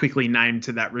quickly named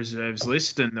to that reserves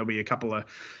list, and there'll be a couple of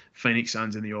Phoenix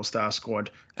Suns in the All-Star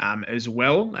squad as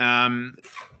well.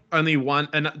 Only one,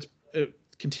 and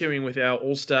continuing with our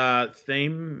All-Star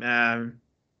theme,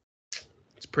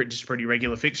 it's pretty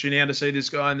regular fixture now to see this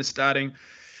guy in the starting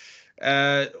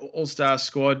All-Star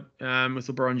squad with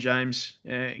LeBron James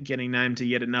getting named to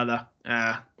yet another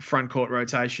front court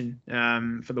rotation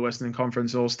for the Western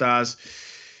Conference All-Stars.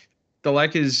 The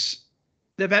Lakers,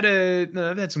 they've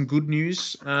had some good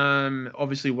news.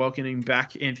 Obviously, welcoming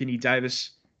back Anthony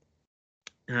Davis,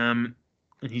 and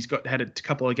he's had a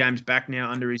couple of games back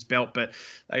now under his belt. But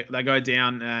they go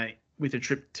down with a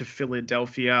trip to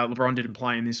Philadelphia. LeBron didn't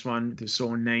play in this one with a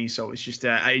sore knee, so it was just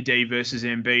AD versus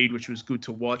Embiid, which was good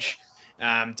to watch.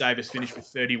 Davis finished with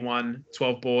 31,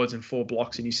 12 boards and 4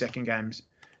 blocks in his second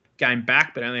game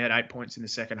back, but only had 8 points in the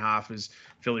second half as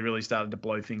Philly really started to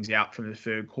blow things out from the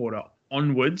third quarter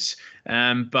onwards.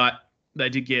 But they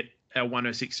did get a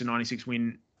 106-96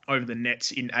 win over the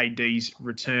Nets in AD's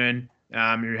return,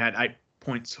 who had 8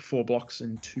 points, 4 blocks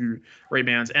and 2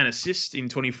 rebounds and assists in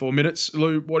 24 minutes.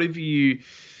 Lou, what have you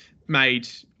made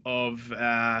of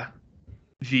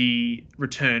the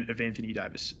return of Anthony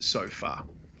Davis so far?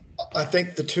 I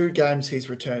think the 2 games he's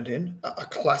returned in are a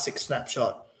classic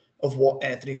snapshot of what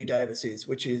Anthony Davis is,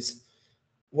 which is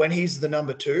when he's the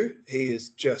number 2, he is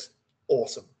just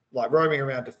awesome. Like roaming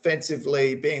around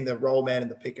defensively, being the roll man in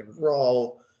the pick and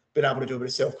roll, being able to do a bit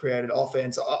of self-created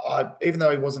offense. Even though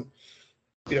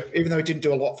he didn't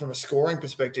do a lot from a scoring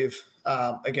perspective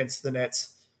against the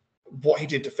Nets, what he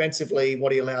did defensively,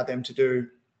 what he allowed them to do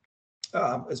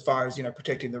as far as,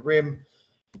 protecting the rim,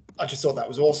 I just thought that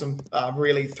was awesome.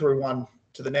 Really threw one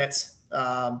to the Nets,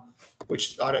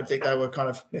 which I don't think they were kind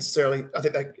of necessarily. I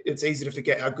think it's easy to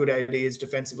forget how good AD is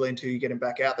defensively until you get him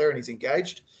back out there and he's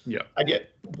engaged. Yeah. And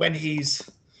yet when he's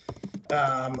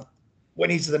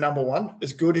the number 1,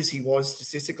 as good as he was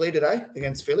statistically today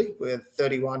against Philly with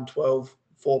 31, 12,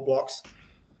 4 blocks,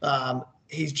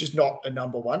 he's just not a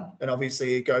number 1. And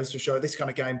obviously it goes to show this kind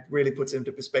of game really puts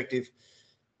into perspective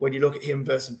when you look at him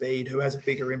versus Embiid, who has a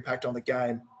bigger impact on the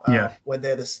game. When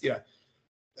they're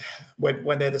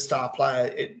when they're the star player,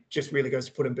 it just really goes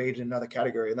to put Embiid in another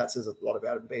category. And that says a lot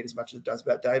about Embiid as much as it does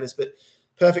about Davis. But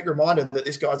perfect reminder that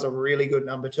this guy's a really good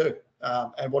number 2.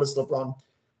 And what does LeBron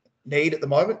need at the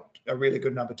moment? A really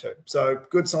good number 2. So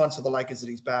good signs for the Lakers that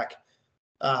he's back.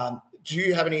 Do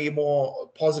you have any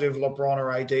more positive LeBron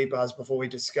or AD buzz before we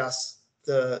discuss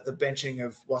the benching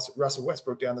of Russell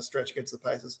Westbrook down the stretch against the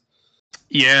Pacers?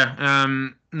 Yeah,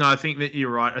 no, I think that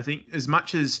you're right. I think as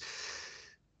much as,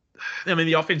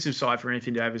 the offensive side for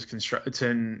Anthony Davis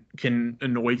can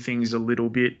annoy things a little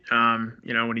bit,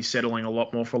 when he's settling a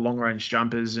lot more for long-range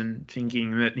jumpers and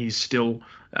thinking that he's still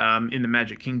in the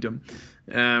Magic Kingdom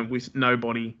with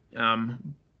nobody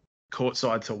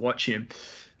courtside to watch him.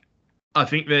 I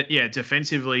think that,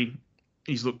 defensively,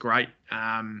 he's looked great.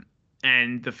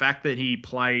 And the fact that he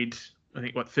played,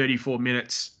 34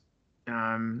 minutes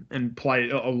and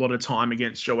played a lot of time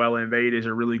against Joel Embiid is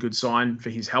a really good sign for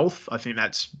his health. I think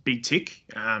that's big tick,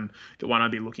 the one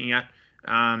I'd be looking at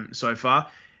so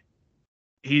far.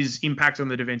 His impact on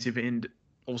the defensive end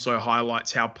also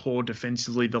highlights how poor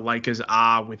defensively the Lakers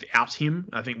are without him.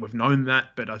 I think we've known that,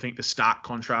 but I think the stark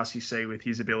contrast you see with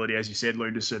his ability, as you said,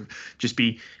 Lou, to sort of just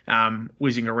be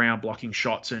whizzing around, blocking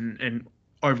shots and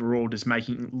overall just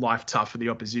making life tough for the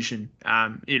opposition.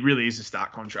 It really is a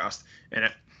stark contrast, and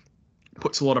it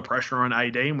puts a lot of pressure on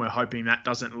AD, and we're hoping that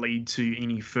doesn't lead to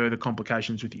any further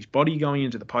complications with his body going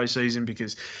into the postseason,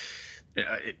 because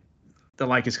the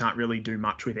Lakers can't really do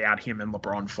much without him and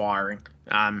LeBron firing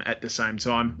at the same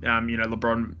time.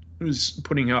 LeBron was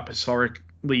putting up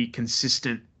historically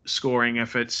consistent scoring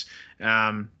efforts. He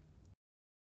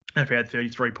had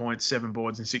 33 points, 7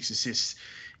 boards, and 6 assists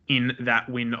in that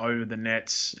win over the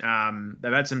Nets.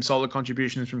 They've had some solid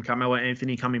contributions from Carmelo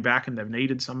Anthony coming back, and they've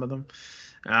needed some of them.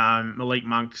 Malik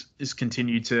Monk has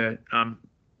continued to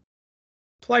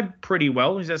play pretty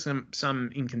well. He's had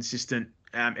some inconsistent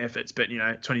efforts, but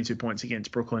 22 points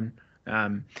against Brooklyn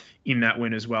in that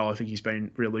win as well. I think he's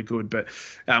been really good. But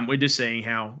we're just seeing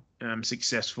how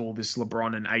successful this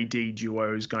LeBron and AD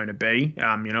duo is going to be.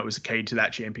 It was the key to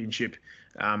that championship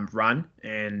run,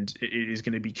 and it is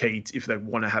going to be key if they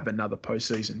want to have another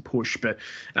postseason push. But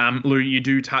Lou, you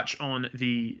do touch on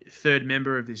the third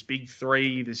member of this big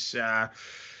three, this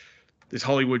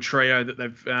Hollywood trio that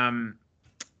they've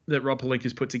that Rob Pelinka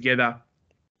has put together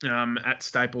at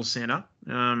Staples Center.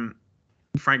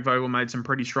 Frank Vogel made some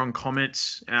pretty strong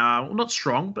comments, well, not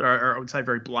strong, but I would say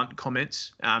very blunt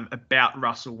comments about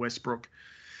Russell Westbrook,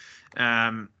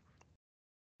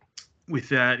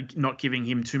 with not giving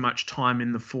him too much time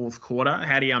in the fourth quarter.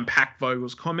 How do you unpack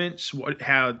Vogel's comments?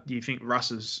 How do you think Russ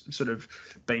has sort of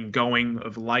been going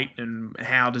of late, and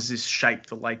how does this shape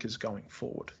the Lakers going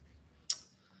forward?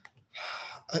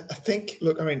 I think,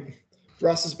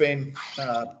 Russ has been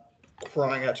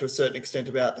crying out to a certain extent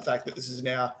about the fact that this is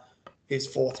now his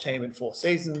fourth team in 4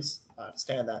 seasons. I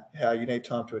understand that. How you need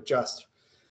time to adjust.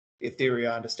 In theory,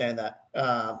 I understand that.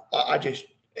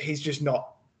 He's just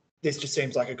not. This just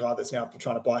seems like a guy that's now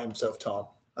trying to buy himself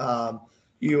time.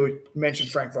 You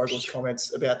mentioned Frank Vogel's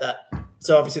comments about that.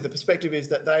 So obviously the perspective is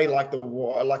that they, like the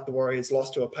Warriors,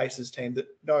 lost to a Pacers team that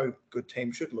no good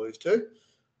team should lose to.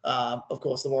 Of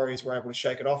course, the Warriors were able to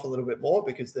shake it off a little bit more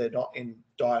because they're not in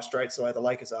dire straits the way the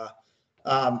Lakers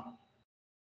are.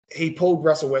 He pulled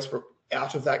Russell Westbrook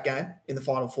out of that game in the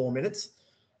final 4 minutes.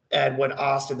 And when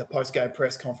asked in the post-game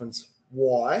press conference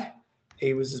why,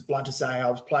 he was as blunt as saying, I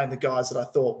was playing the guys that I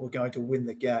thought were going to win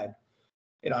the game,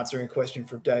 in answering a question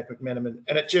from Dave McMenamin.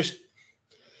 And it just,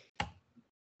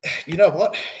 you know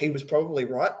what? He was probably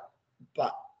right,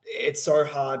 but it's so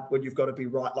hard when you've got to be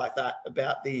right like that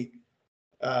about the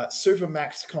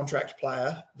supermax contract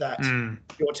player that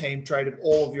your team traded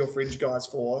all of your fringe guys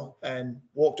for and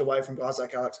walked away from guys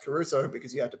like Alex Caruso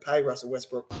because you had to pay Russell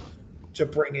Westbrook to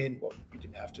bring in, well, you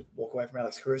didn't have to walk away from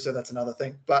Alex Caruso, that's another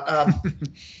thing, but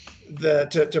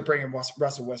to bring in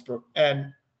Russell Westbrook.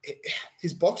 And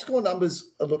his box score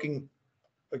numbers are looking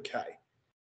okay.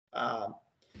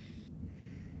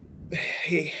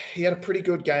 He had a pretty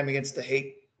good game against the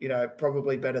Heat,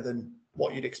 probably better than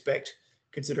what you'd expect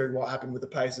considering what happened with the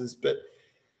Pacers, but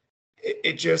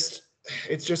it's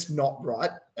just not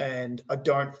right. And I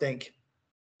don't think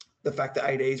the fact that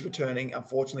AD is returning,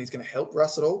 unfortunately, is going to help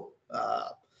Russ at all.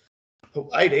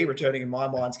 AD returning, in my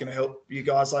mind, is going to help you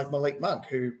guys like Malik Monk,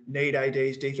 who need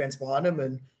AD's defense behind him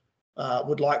and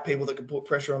would like people that can put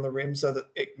pressure on the rim so that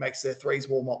it makes their threes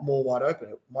more wide open.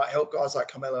 It might help guys like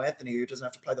Carmelo Anthony, who doesn't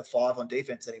have to play the 5 on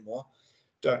defense anymore.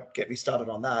 Don't get me started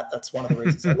on that. That's one of the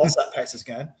reasons I lost that Pacers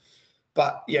game.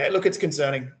 But, yeah, look, it's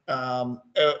concerning.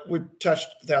 We've touched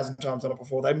 1,000 times on it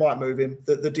before. They might move him.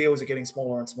 The deals are getting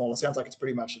smaller and smaller. Sounds like it's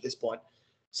pretty much at this point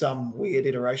some weird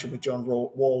iteration with John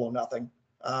Wall or nothing.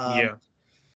 Yeah.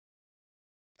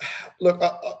 Look,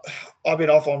 I've been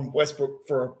off on Westbrook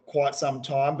for quite some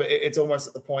time, but it's almost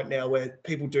at the point now where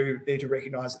people do need to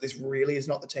recognise that this really is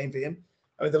not the team for him.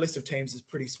 I mean, the list of teams is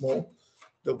pretty small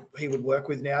that he would work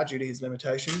with now due to his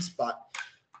limitations. But,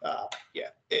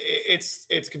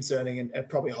 it's concerning and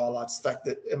probably highlights the fact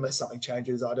that unless something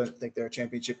changes, I don't think they're a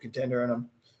championship contender, and I'm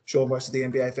sure most of the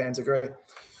NBA fans agree.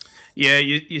 Yeah,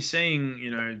 you're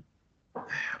seeing,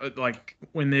 like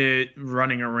when they're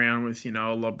running around with, a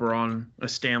LeBron, a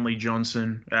Stanley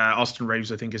Johnson, Austin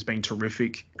Reeves, I think, has been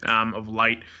terrific of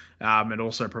late, and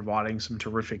also providing some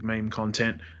terrific meme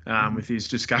content with his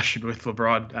discussion with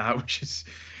LeBron, which is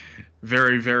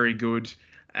very, very good.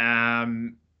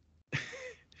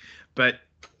 But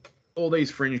all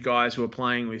these fringe guys who are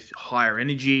playing with higher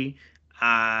energy,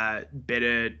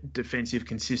 better defensive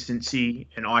consistency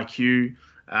and IQ,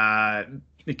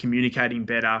 they're communicating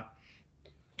better,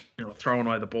 throwing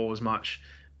away the ball as much.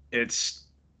 It's,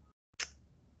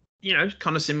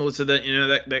 kind of similar to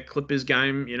that Clippers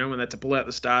game, when they had to pull out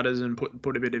the starters and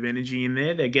put a bit of energy in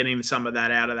there. They're getting some of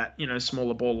that out of that,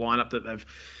 smaller ball lineup that they've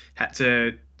had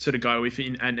to sort of go with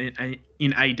in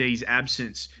AD's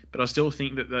absence. But I still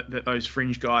think that those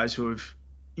fringe guys who have,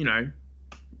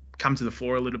 come to the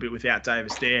fore a little bit without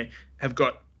Davis there have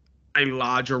got a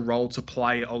larger role to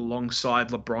play alongside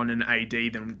LeBron and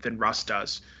AD than Russ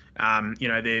does.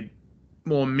 They're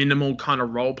more minimal kind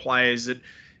of role players that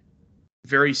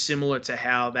very similar to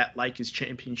how that Lakers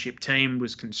championship team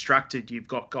was constructed. You've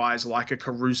got guys like a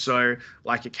Caruso,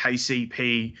 like a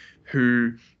KCP,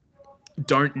 who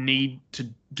don't need to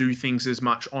do things as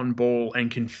much on ball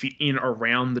and can fit in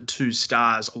around the 2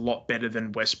 stars a lot better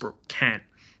than Westbrook can,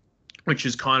 which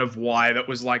is kind of why that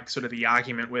was like sort of the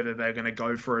argument whether they're going to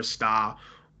go for a star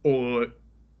or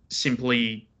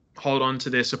simply hold on to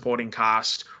their supporting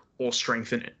cast or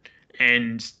strengthen it.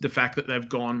 And the fact that they've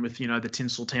gone with, the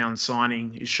Tinseltown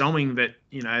signing is showing that,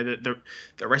 that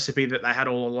the recipe that they had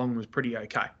all along was pretty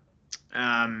okay.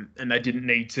 And they didn't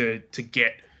need to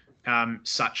get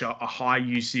such a high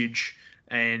usage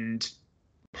and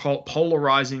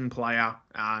polarizing player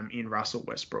in Russell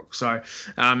Westbrook. So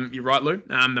you're right, Lou.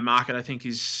 The market, I think,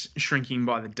 is shrinking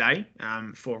by the day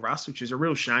for Russ, which is a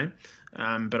real shame.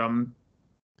 But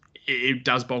it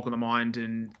does boggle the mind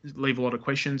and leave a lot of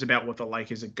questions about what the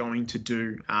Lakers are going to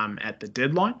do at the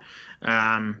deadline.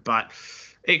 But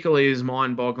equally as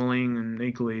mind-boggling and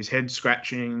equally as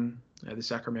head-scratching are the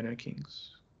Sacramento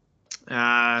Kings.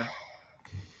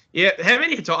 Yeah, how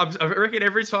many times? I reckon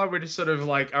every time we're just sort of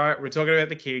like, all right, we're talking about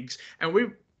the Kings, and we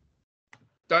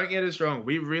don't get us wrong.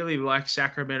 We really like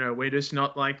Sacramento. We're just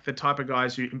not like the type of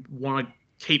guys who want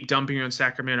to keep dumping on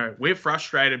Sacramento. We're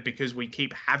frustrated because we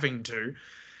keep having to,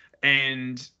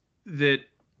 and that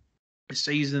a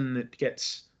season that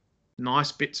gets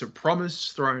nice bits of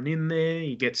promise thrown in there.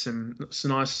 You get some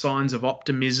nice signs of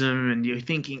optimism, and you're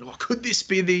thinking, oh, could this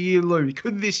be the year, Lou?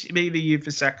 Could this be the year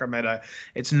for Sacramento?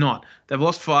 It's not. They've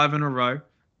lost 5 in a row.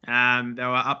 They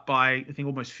were up by, I think,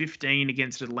 almost 15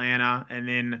 against Atlanta, and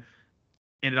then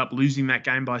ended up losing that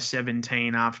game by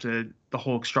 17 after the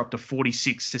Hawks dropped a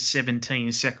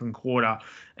 46-17 second quarter,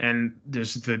 and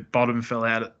just the bottom fell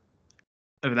out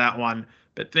of that one.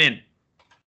 But then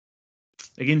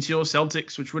against your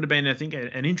Celtics, which would have been, I think,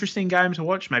 an interesting game to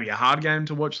watch, maybe a hard game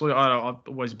to watch. I'm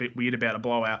always a bit weird about a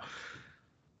blowout.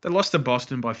 They lost to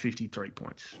Boston by 53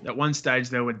 points. At one stage,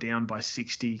 they were down by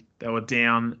 60. They were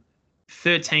down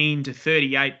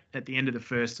 13-38 at the end of the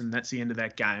first, and that's the end of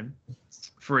that game.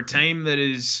 For a team that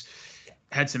has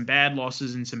had some bad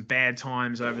losses and some bad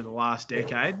times over the last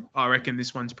decade, I reckon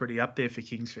this one's pretty up there for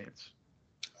Kings fans.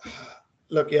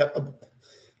 Look, yeah,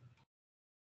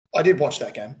 I did watch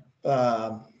that game.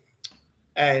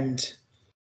 And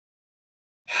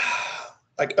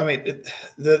like, I mean,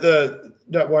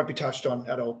 that won't be touched on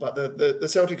at all, but the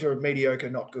Celtics are a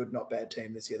mediocre, not good, not bad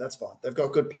team this year. That's fine. They've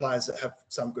got good players that have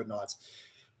some good nights.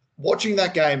 Watching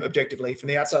that game objectively from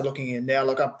the outside looking in now,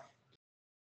 look,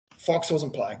 Fox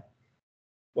wasn't playing,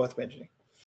 worth mentioning.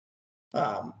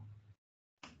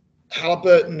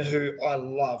 Halliburton, who I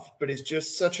love, but is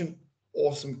just such an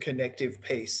awesome connective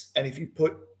piece. And if you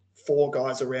put 4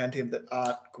 guys around him that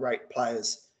aren't great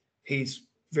players, he's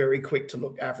very quick to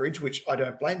look average, which I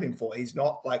don't blame him for. He's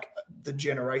not like the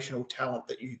generational talent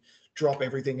that you drop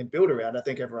everything and build around. I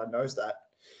think everyone knows that.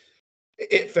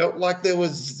 It felt like there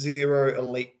was 0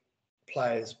 elite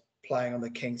players playing on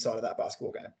the Kings side of that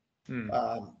basketball game.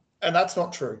 And that's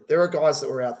not true. There are guys that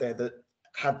were out there that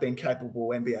have been capable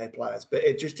NBA players, but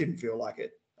it just didn't feel like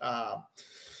it.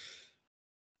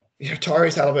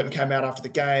 Tyrese Halliburton came out after the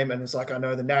game and was like, I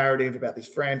know the narrative about this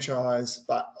franchise,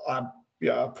 but I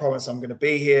promise I'm going to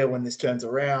be here when this turns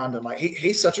around. And like,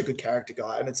 he's such a good character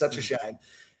guy, and it's such a shame.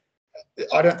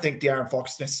 I don't think De'Aaron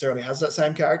Fox necessarily has that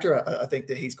same character. I think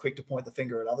that he's quick to point the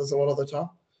finger at others a lot of the time.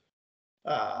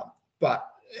 But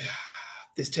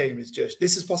this team is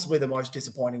this is possibly the most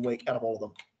disappointing week out of all of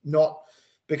them. Not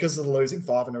because of the losing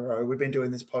 5 in a row. We've been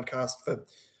doing this podcast for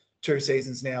 2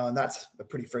 seasons now, and that's a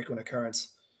pretty frequent occurrence.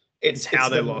 It's how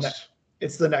they lost.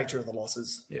 It's the nature of the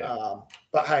losses. Yeah.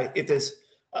 But hey,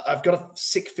 I've got a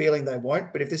sick feeling they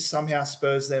won't, but if this somehow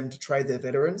spurs them to trade their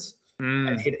veterans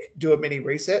and do a mini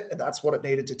reset, and that's what it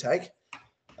needed to take,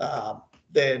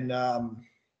 then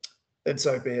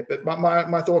so be it. But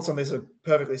my thoughts on this are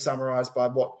perfectly summarized by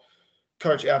what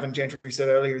Coach Alvin Gentry said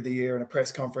earlier in the year in a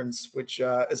press conference, which,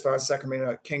 as far as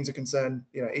Sacramento Kings are concerned,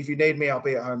 if you need me, I'll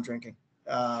be at home drinking.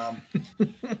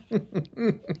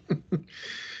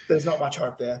 There's not much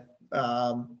hope there.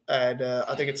 And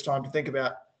I think it's time to think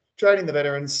about trading the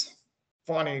veterans,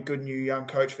 finding a good new young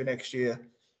coach for next year,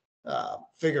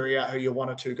 figuring out who your 1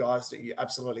 or 2 guys that you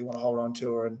absolutely want to hold on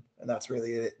to, and that's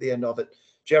really the end of it.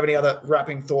 Do you have any other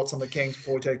wrapping thoughts on the Kings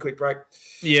before we take a quick break?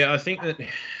 Yeah, I think that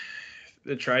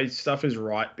the trade stuff is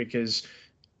right, because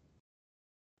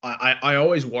I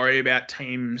always worry about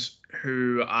teams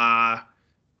who are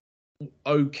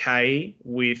okay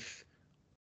with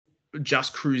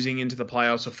just cruising into the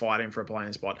playoffs or fighting for a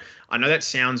playing spot. I know that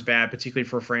sounds bad, particularly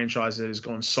for a franchise that has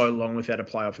gone so long without a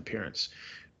playoff appearance,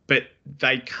 but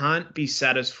they can't be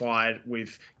satisfied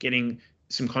with getting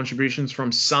some contributions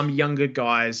from some younger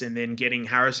guys and then getting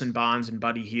Harrison Barnes and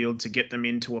Buddy Hield to get them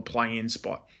into a play-in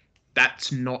spot.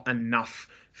 That's not enough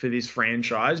for this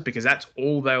franchise, because that's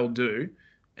all they'll do.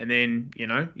 And then,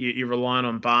 you're relying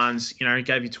on Barnes. He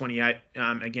gave you 28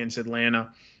 against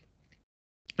Atlanta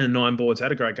and 9 boards.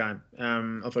 Had a great game.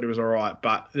 I thought he was all right.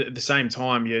 But at the same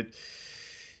time, you're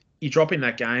dropping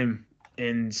that game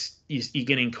and you're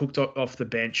getting cooked off the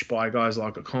bench by guys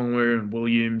like Okongwu and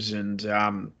Williams and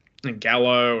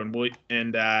Gallo and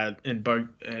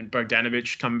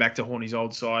Bogdanovic coming back to Horny's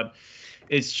old side.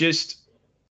 It's just,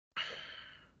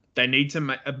 they need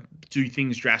to do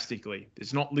things drastically.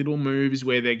 There's not little moves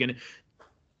where they've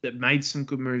made some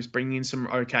good moves, bringing in some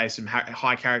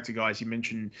high character guys. You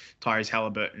mentioned Tyrese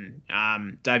Halliburton,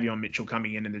 Davion Mitchell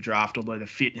coming in the draft, although the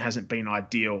fit hasn't been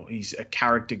ideal. He's a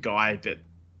character guy that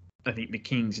I think the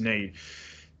Kings need.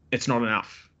 It's not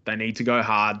enough. They need to go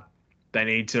hard. They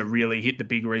need to really hit the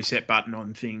big reset button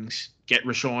on things. Get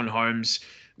Rashawn Holmes,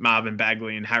 Marvin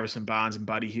Bagley, and Harrison Barnes and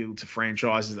Buddy Hield to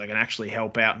franchises that can actually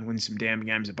help out and win some damn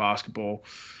games of basketball,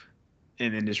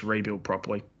 and then just rebuild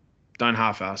properly. Don't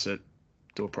half-ass it.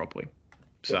 Do it properly.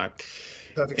 So,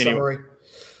 perfect summary.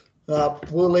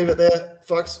 We'll leave it there,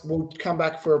 folks. We'll come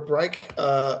back for a break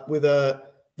with the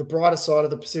brighter side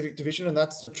of the Pacific Division, and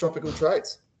that's the tropical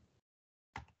trades.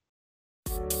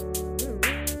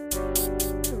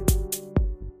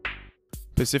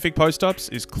 Pacific Post Ups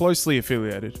is closely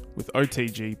affiliated with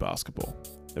OTG Basketball.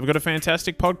 They've got a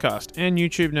fantastic podcast and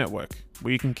YouTube network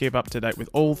where you can keep up to date with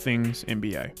all things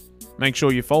NBA. Make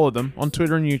sure you follow them on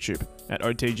Twitter and YouTube at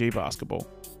OTG Basketball.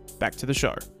 Back to the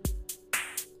show.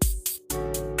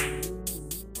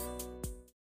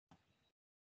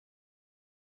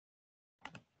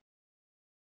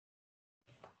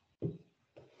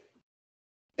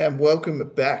 And welcome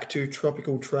back to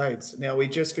Tropical Trades. Now, we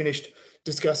just finished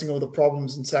discussing all the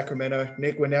problems in Sacramento.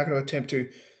 Nick, we're now going to attempt to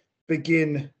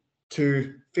begin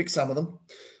to fix some of them.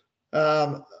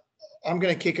 I'm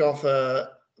going to kick off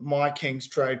my Kings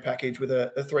trade package with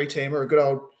a three-teamer, a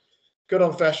good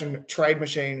old-fashioned trade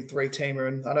machine three-teamer.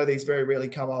 And I know these very rarely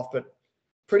come off, but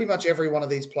pretty much every one of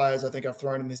these players I think I've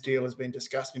thrown in this deal has been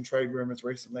discussed in trade rumors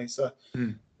recently. So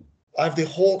I have the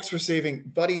Hawks receiving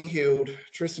Buddy Hield,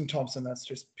 Tristan Thompson, that's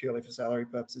just purely for salary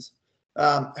purposes,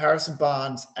 Harrison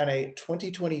Barnes, and a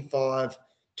 2025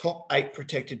 top 8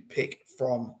 protected pick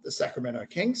from the Sacramento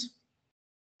Kings.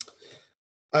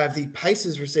 I have the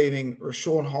Pacers receiving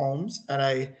Rashawn Holmes and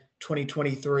a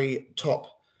 2023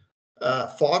 top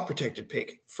 5 protected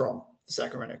pick from the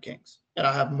Sacramento Kings. And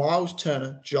I have Miles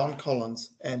Turner, John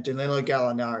Collins, and Danilo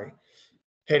Gallinari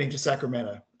heading to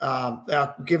Sacramento.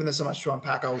 Now, given there's so much to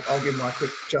unpack, I'll give my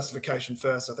quick justification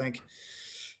first, I think.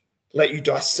 Let you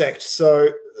dissect. So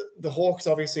the Hawks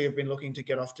obviously have been looking to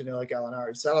get off Danilo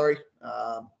Gallinari's salary.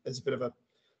 There's a bit of a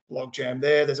logjam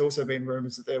there. There's also been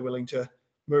rumors that they're willing to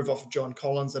move off of John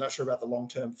Collins. They're not sure about the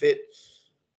long-term fit.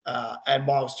 And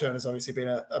Miles Turner's obviously been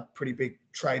a pretty big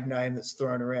trade name that's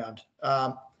thrown around.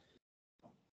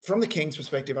 From the Kings'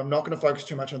 perspective, I'm not going to focus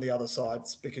too much on the other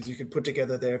sides because you can put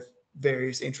together their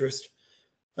various interests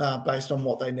based on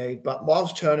what they need. But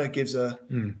Miles Turner gives a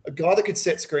guy that could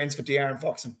set screens for De'Aaron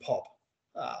Fox and Pop,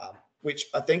 which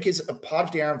I think is a part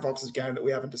of De'Aaron Fox's game that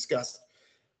we haven't discussed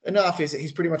enough, is that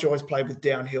he's pretty much always played with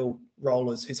downhill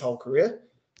rollers his whole career.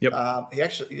 Yep. He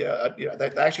actually,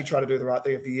 they actually tried to do the right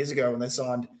thing a few years ago when they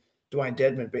signed Dwayne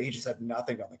Dedmon, but he just had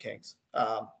nothing on the Kings.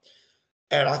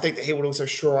 And I think that he would also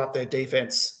shore up their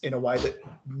defense in a way that,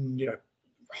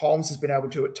 Holmes has been able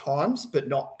to at times, but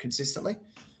not consistently.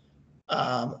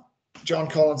 John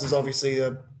Collins is obviously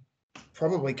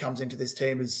probably comes into this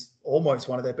team as almost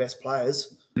one of their best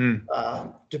players,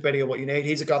 depending on what you need.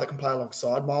 He's a guy that can play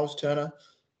alongside Miles Turner.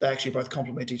 They actually both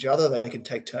complement each other. They can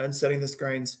take turns setting the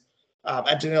screens.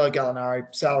 And Danilo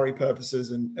Gallinari, salary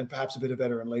purposes and perhaps a bit of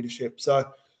veteran leadership. So,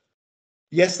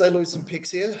 yes, they lose some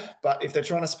picks here, but if they're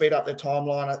trying to speed up their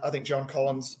timeline, I think John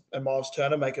Collins and Miles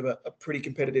Turner make them a pretty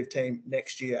competitive team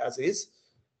next year as is.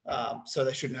 So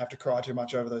they shouldn't have to cry too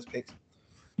much over those picks.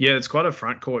 Yeah, it's quite a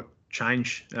front court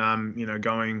change,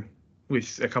 going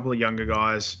with a couple of younger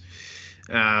guys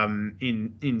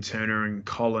in Turner and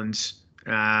Collins.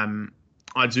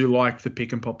 I do like the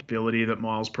pick and pop ability that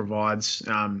Miles provides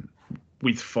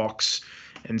with Fox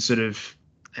and sort of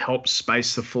helps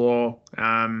space the floor.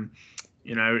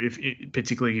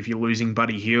 Particularly if you're losing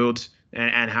Buddy Hield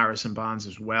and Harrison Barnes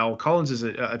as well. Collins is,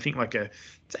 I think, like a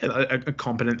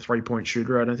competent three-point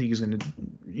shooter. I don't think he's going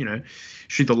to,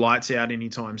 shoot the lights out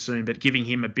anytime soon. But giving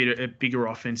him a bigger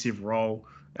offensive role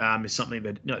is something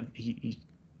that he's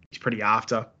pretty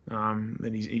after.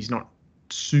 And he's not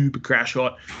super crash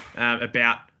hot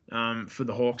about for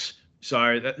the Hawks.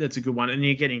 So that's a good one. And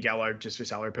you're getting Gallo just for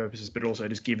salary purposes, but also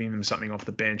just giving them something off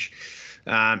the bench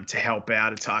to help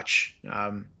out a touch,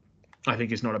 I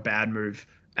think is not a bad move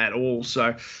at all.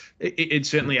 So it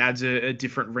certainly adds a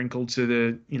different wrinkle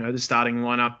to the starting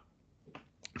lineup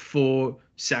for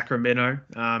Sacramento.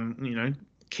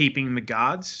 Keeping the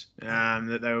guards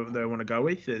that they want to go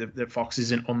with. That Fox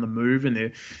isn't on the move and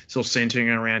they're sort of centering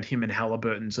around him and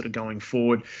Halliburton sort of going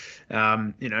forward.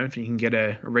 If you can get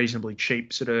a reasonably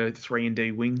cheap sort of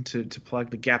 3-and-D wing to plug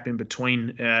the gap in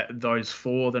between those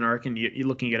four, then I reckon you're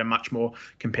looking at a much more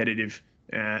competitive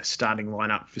starting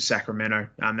lineup for Sacramento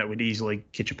that would easily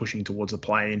get you pushing towards the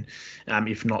play-in,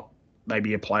 if not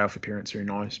maybe a playoff appearance. Who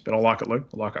knows? But I like it, Luke.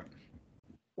 I like it.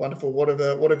 Wonderful. What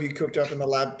have you cooked up in the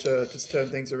lab to just turn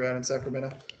things around in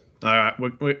Sacramento? All right,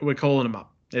 we're calling them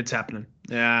up. It's happening.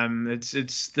 That's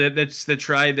the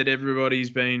trade that everybody's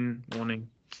been wanting.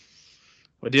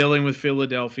 We're dealing with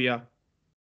Philadelphia,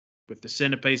 with the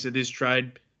centerpiece of this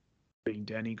trade being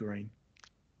Danny Green,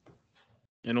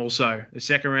 and also a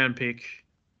second round pick,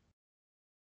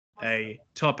 a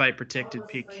top 8 protected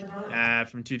pick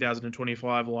from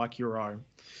 2025, like your own.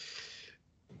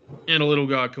 And a little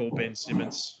guy called Ben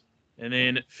Simmons. And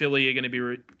then Philly are going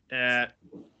to be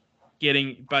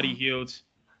getting Buddy Hield,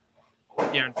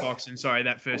 De'Aaron Fox, and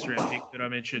that first round pick that I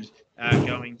mentioned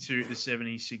going to the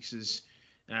 76ers.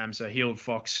 So Hield,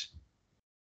 Fox,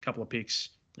 couple of picks,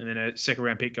 and then a second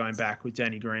round pick going back with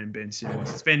Danny Green and Ben Simmons.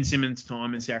 It's Ben Simmons'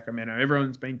 time in Sacramento.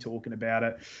 Everyone's been talking about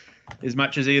it. As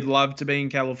much as he'd love to be in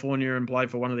California and play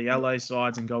for one of the LA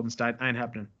sides in Golden State, ain't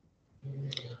happening.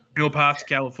 Your path to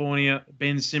California,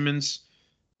 Ben Simmons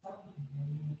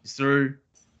is through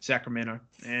Sacramento.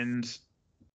 And,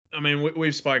 I mean,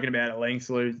 we've spoken about at length,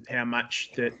 Lou, how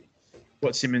much that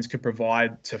what Simmons could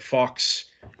provide to Fox,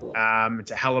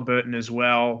 to Halliburton as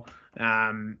well.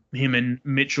 Him and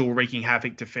Mitchell wreaking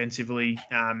havoc defensively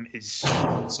is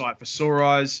sight for sore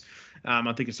eyes.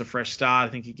 I think it's a fresh start.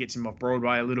 I think it gets him off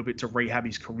Broadway a little bit to rehab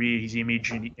his career, his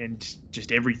image, and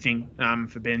just everything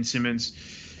for Ben Simmons.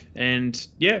 And,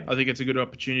 yeah, I think it's a good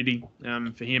opportunity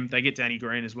for him. They get Danny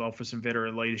Green as well for some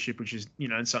veteran leadership, which is,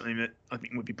 something that I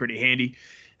think would be pretty handy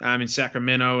in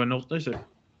Sacramento. And also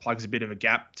plugs a bit of a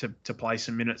gap to play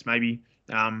some minutes maybe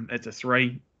at the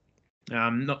 3.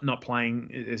 Not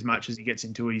playing as much as he gets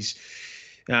into his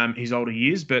older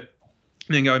years, but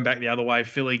then going back the other way,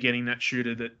 Philly getting that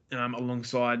shooter that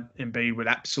alongside Embiid would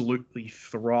absolutely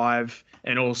thrive,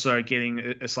 and also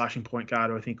getting a slashing point guard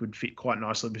who I think would fit quite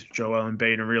nicely with Joel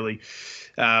Embiid and really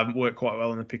work quite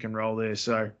well in the pick and roll there.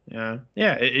 So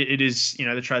it is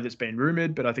the trade that's been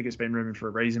rumored, but I think it's been rumored for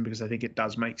a reason because I think it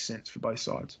does make sense for both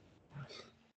sides.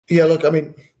 Yeah, look, I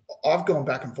mean, I've gone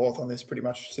back and forth on this pretty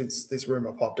much since this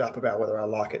rumor popped up about whether I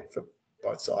like it for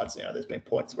both sides. There's been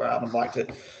points where I haven't liked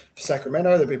it for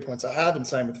Sacramento. There've been points I have, and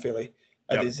same with Philly.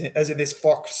 Yep. As in this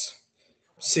Fox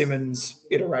Simmons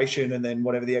iteration, and then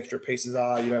whatever the extra pieces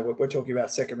are. We're talking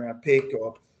about second round pick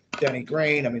or Danny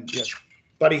Green. I mean,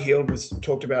 Buddy Hield was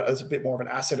talked about as a bit more of an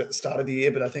asset at the start of the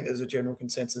year, but I think there's a general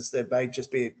consensus there may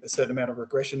just be a certain amount of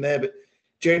regression there. But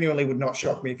genuinely would not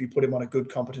shock me if you put him on a good,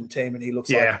 competent team and he looks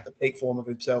like the peak form of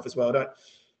himself as well.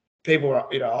 People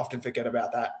often forget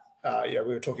about that.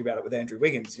 We were talking about it with Andrew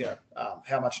Wiggins,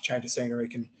 how much a change of scenery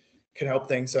can help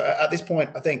things. So at this point,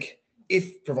 I think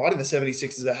providing the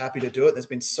 76ers are happy to do it, there's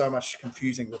been so much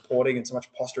confusing reporting and so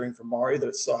much posturing from Morey that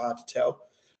it's so hard to tell.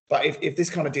 But if this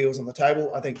kind of deal is on the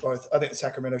table, I think the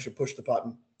Sacramento should push the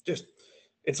button. Just,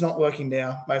 it's not working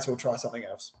now. May as well try something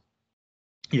else.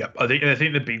 Yep, I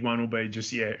think the big one will be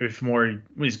just if Morey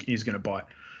is going to bite.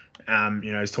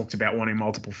 He's talked about wanting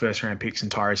multiple first-round picks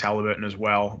and Tyrese Halliburton as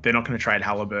well. They're not going to trade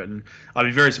Halliburton. I'd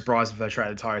be very surprised if they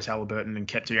traded Tyrese Halliburton and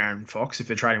kept De'Aaron Fox. If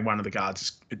they're trading one of the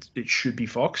guards, it should be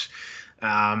Fox.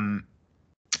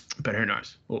 But who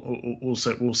knows?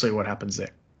 We'll see what happens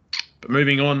there. But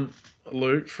moving on,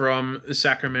 Lou, from the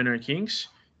Sacramento Kings,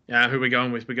 who are we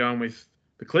going with? We're going with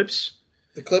the Clips.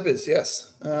 The Clippers,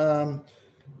 yes.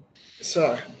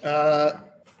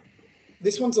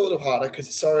 This one's a little harder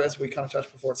because, as we kind of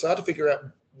touched before, it's hard to figure out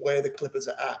where the Clippers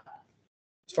are at.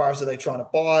 As far as are they trying to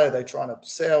buy, are they trying to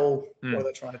sell, what are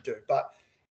they trying to do? But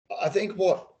I think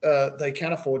what they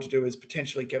can afford to do is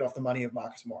potentially get off the money of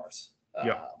Marcus Morris.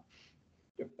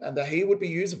 And that he would be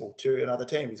usable to another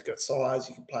team. He's got size.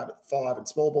 You can play him at 5 and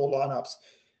small ball lineups,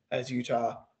 as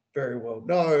Utah very well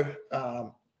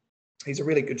know. He's a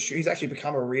really good shooter. He's actually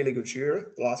become a really good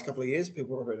shooter the last couple of years.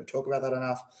 People are going to talk about that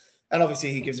enough. And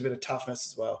obviously, he gives a bit of toughness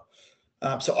as well.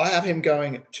 So I have him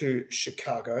going to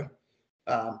Chicago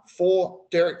for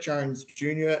Derek Jones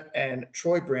Jr. and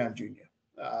Troy Brown Jr.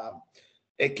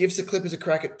 It gives the Clippers a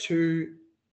crack at 2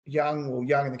 young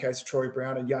in the case of Troy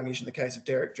Brown and youngish in the case of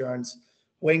Derek Jones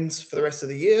wings for the rest of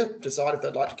the year. Decide if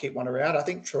they'd like to keep one around. I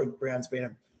think Troy Brown's been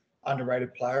an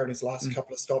underrated player in his last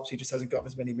couple of stops. He just hasn't gotten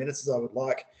as many minutes as I would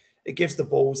like. It gives the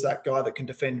Bulls that guy that can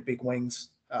defend big wings.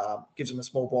 Gives them a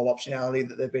small ball optionality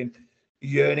that they've been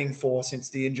yearning for since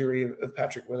the injury of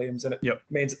Patrick Williams. And it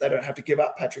means that they don't have to give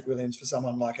up Patrick Williams for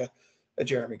someone like a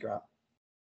Jeremy Grant.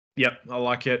 Yep, I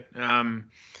like it. I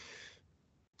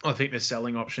think the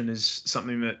selling option is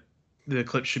something that the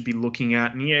Clips should be looking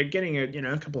at. And, getting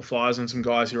a couple of flyers on some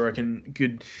guys who I reckon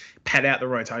could pad out the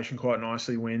rotation quite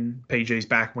nicely when PG's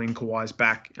back, when Kawhi's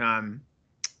back.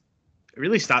 It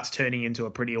really starts turning into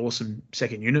a pretty awesome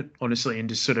second unit, honestly, and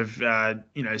just sort of,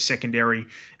 secondary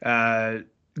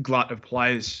glut of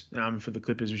players for the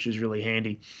Clippers, which is really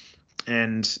handy.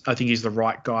 And I think he's the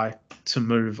right guy to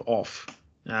move off.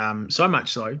 So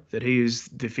much so that he is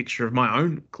the fixture of my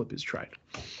own Clippers trade.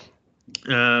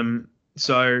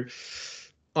 So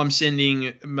I'm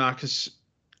sending Marcus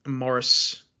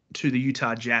Morris to the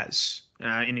Utah Jazz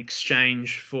in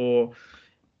exchange for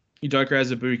Udoka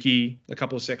Azubuike, a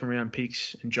couple of second-round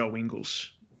picks, and Joe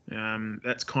Ingles.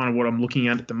 That's kind of what I'm looking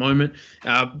at the moment.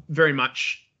 Very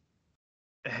much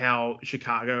how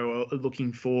Chicago are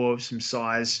looking for some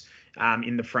size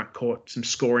in the front court, some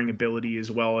scoring ability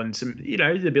as well, and some,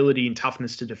 the ability and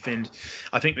toughness to defend.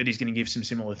 I think that he's going to give some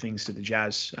similar things to the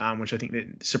Jazz, which I think they're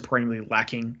supremely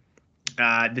lacking.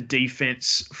 The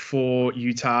defense for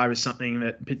Utah is something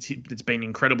that's been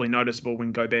incredibly noticeable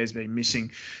when Gobert's been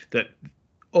missing. That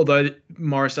although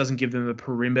Morris doesn't give them the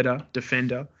perimeter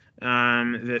defender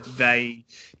that they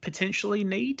potentially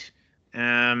need,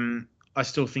 I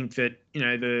still think that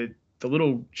the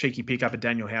little cheeky pickup of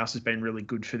Daniel House has been really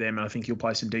good for them, and I think he'll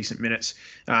play some decent minutes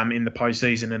in the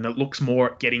postseason. And it looks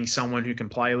more at getting someone who can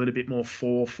play a little bit more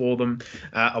for them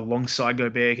alongside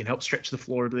Gobert, can help stretch the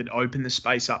floor a bit, open the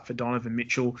space up for Donovan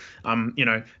Mitchell.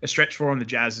 A stretch four on the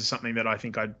Jazz is something that I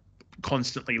think I'd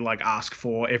constantly ask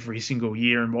for every single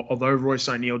year. And although Royce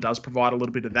O'Neal does provide a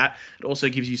little bit of that, it also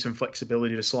gives you some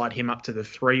flexibility to slide him up to the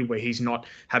 3, where he's not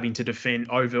having to defend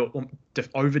over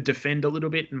defend a little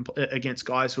bit against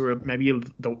guys who are maybe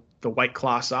the weight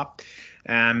class up.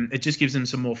 It just gives them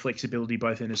some more flexibility,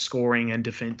 both in a scoring and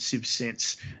defensive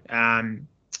sense.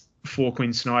 For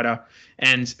Quinn Snyder.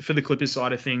 And for the Clippers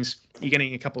side of things, you're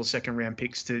getting a couple of second round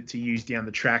picks to use down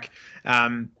the track.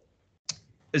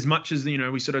 As much as,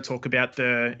 we sort of talk about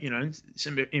the,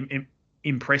 some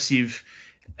impressive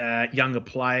younger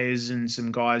players and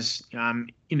some guys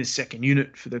in the second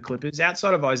unit for the Clippers,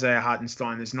 outside of Isaiah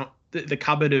Hartenstein, there's not the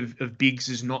cupboard of bigs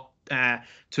is not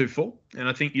too full. And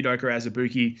I think Udoka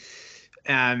Azubuike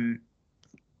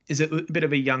is a bit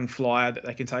of a young flyer that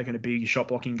they can take on a big shot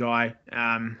blocking guy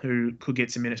who could get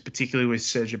some minutes, particularly with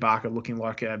Serge Ibaka looking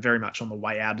like very much on the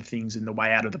way out of things and the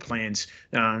way out of the plans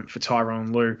for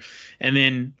Tyronn Lue. And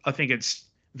then I think it's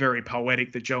very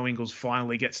poetic that Joe Ingles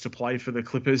finally gets to play for the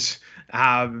Clippers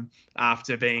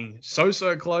after being so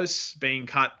close, being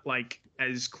cut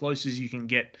as close as you can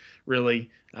get really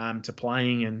to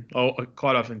playing. And I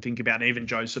quite often think about, and even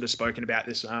Joe's sort of spoken about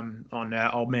this on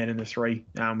Old Man in the 3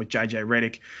 with JJ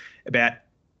Redick, about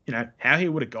how he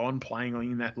would have gone playing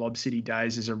in that Lob City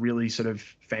days as a really sort of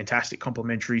fantastic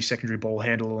complementary secondary ball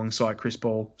handle alongside Chris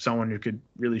Paul, someone who could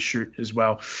really shoot as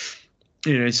well.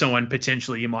 Someone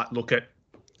potentially you might look at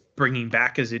bringing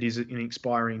back, as it is an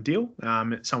expiring deal.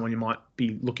 It's someone you might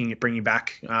be looking at bringing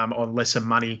back on lesser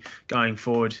money going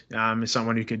forward, as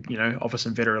someone who could, offer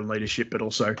some veteran leadership, but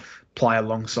also play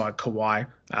alongside Kawhi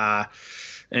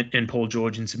and Paul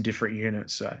George in some different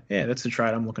units. So, yeah, that's the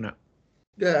trade I'm looking at.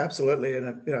 Yeah, absolutely.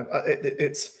 And,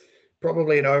 it's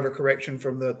probably an overcorrection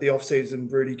from the off-season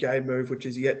Rudy Gay move, which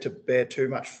is yet to bear too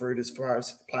much fruit as far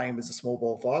as playing him as a small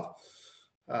ball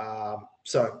 5.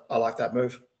 So I like that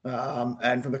move.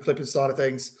 And from the Clippers side of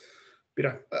things,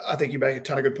 I think you make a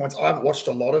ton of good points. I haven't watched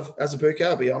a lot of Azubuike,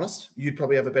 I'll be honest. You'd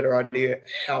probably have a better idea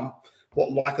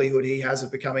what likelihood he has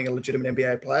of becoming a legitimate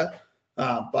NBA player.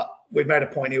 But we've made a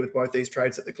point here with both these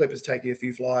trades that the Clippers taking a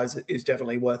few flyers is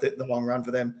definitely worth it in the long run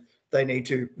for them. They need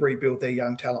to rebuild their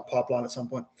young talent pipeline at some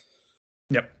point.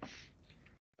 Yep.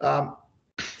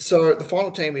 So the final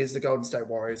team is the Golden State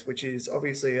Warriors, which is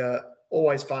obviously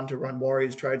always fun to run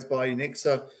Warriors trades by you, Nick.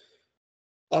 So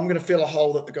I'm going to fill a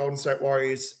hole that the Golden State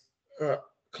Warriors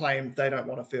claim they don't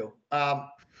want to fill. I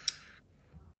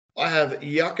have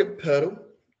Jakob Poeltl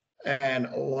and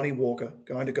Lonnie Walker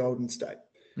going to Golden State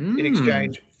in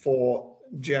exchange for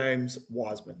James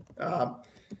Wiseman.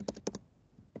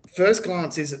 First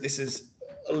glance is that this is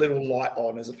a little light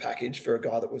on as a package for a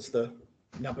guy that was the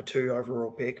number 2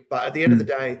 overall pick. But at the end of the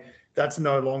day, that's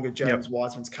no longer James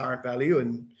Wiseman's current value.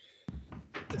 And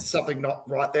it's something not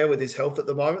right there with his health at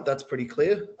the moment. That's pretty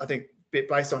clear. I think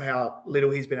based on how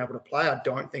little he's been able to play, I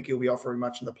don't think he'll be offering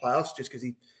much in the playoffs just because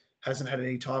he hasn't had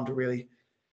any time to really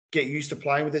get used to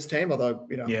playing with this team. Although,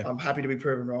 I'm happy to be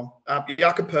proven wrong.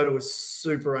 Jakob Poeltl was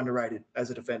super underrated as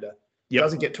a defender.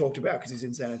 Doesn't get talked about because he's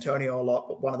in San Antonio a lot,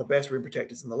 but one of the best rim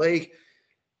protectors in the league.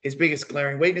 His biggest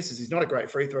glaring weakness is he's not a great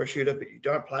free throw shooter, but you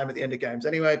don't play him at the end of games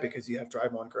anyway because you have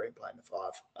Draymond Green playing the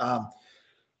 5.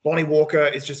 Lonnie Walker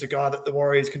is just a guy that the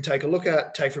Warriors can take a look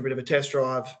at, take for a bit of a test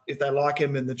drive. If they like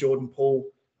him and the Jordan Poole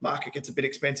market gets a bit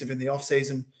expensive in the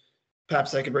offseason,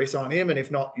 perhaps they could re-sign him. And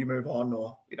if not, you move on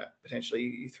or, potentially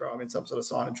you throw him in some sort of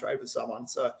sign and trade with someone.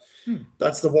 So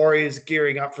that's the Warriors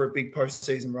gearing up for a big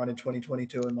postseason run in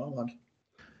 2022 in my mind.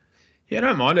 Yeah, I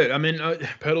don't mind it. I mean,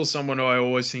 Poeltl's someone who I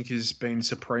always think has been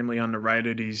supremely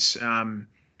underrated. He's a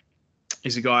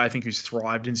guy I think who's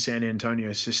thrived in San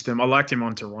Antonio's system. I liked him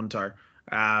on Toronto.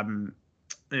 And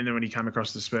then when he came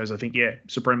across the Spurs, I think,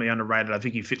 supremely underrated. I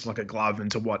think he fits like a glove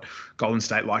into what Golden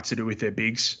State likes to do with their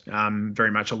bigs.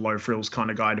 Very much a low frills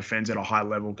kind of guy, defends at a high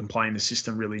level, can play in the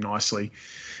system really nicely.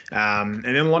 And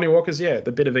then Lonnie Walker's,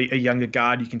 the bit of a younger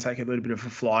guard you can take a little bit of a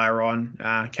flyer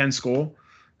on, can score.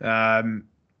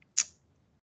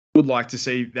 Would like to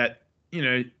see that,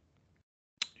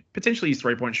 potentially his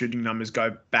three-point shooting numbers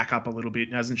go back up a little bit.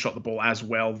 He hasn't shot the ball as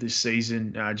well this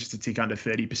season, just a tick under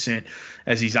 30%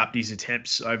 as he's upped his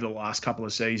attempts over the last couple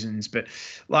of seasons. But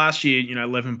last year,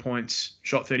 11 points,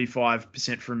 shot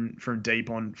 35% from deep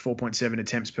on 4.7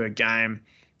 attempts per game.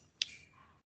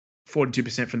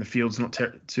 42% from the field's not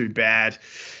too bad.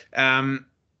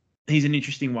 He's an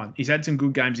interesting one. He's had some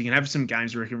good games. He can have some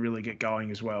games where he can really get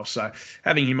going as well. So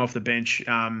having him off the bench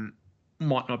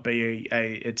might not be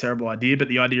a terrible idea, but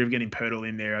the idea of getting Pirtle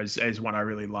in there is one I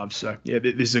really love. So, yeah,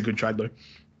 this is a good trade, Lou.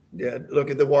 Yeah,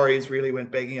 look, the Warriors really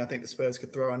went begging. I think the Spurs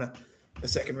could throw in a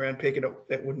second-round pick, and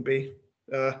it wouldn't be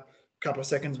a couple of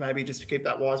seconds maybe just to keep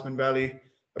that Wiseman value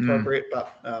appropriate,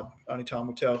 but only time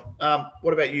will tell.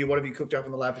 What about you? What have you cooked up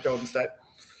in the lab for Golden State?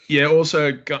 Yeah,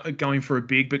 also going for a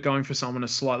big, but going for someone a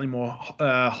slightly more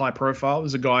high profile.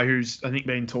 There's a guy who's, I think,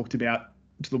 been talked about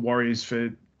to the Warriors for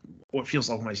what feels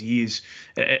like almost years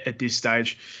at this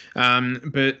stage.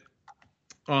 But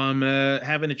I'm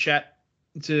having a chat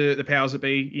to the powers that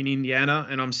be in Indiana,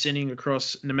 and I'm sending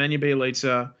across Nemanja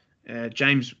Bjelica,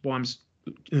 James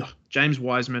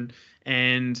Wiseman,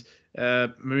 and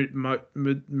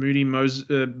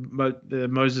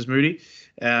Moses Moody.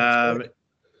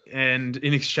 And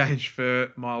in exchange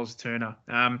for Miles Turner.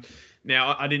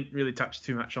 Now, I didn't really touch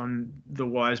too much on the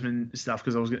Wiseman stuff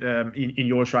because I was in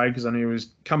your trade because I knew it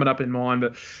was coming up in mine.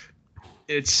 But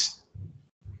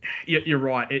you're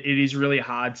right. It is really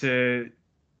hard to.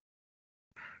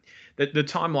 The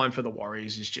timeline for the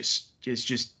Warriors is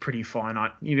just pretty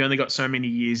finite. You've only got so many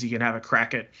years you can have a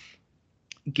crack at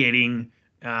getting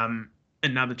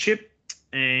another chip.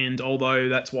 And although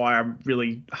that's why I'm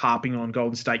really harping on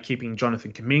Golden State keeping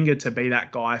Jonathan Kuminga to be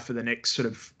that guy for the next sort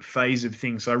of phase of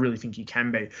things, so I really think he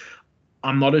can be.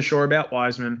 I'm not as sure about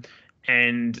Wiseman,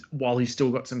 and while he's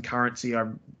still got some currency,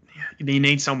 he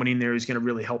needs someone in there who's going to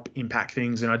really help impact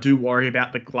things. And I do worry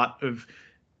about the glut of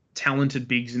talented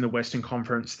bigs in the Western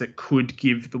Conference that could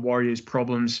give the Warriors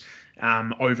problems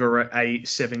over a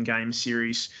 7-game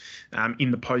series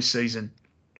in the postseason.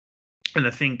 And I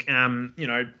think,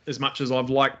 as much as I've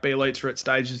liked Bjelica at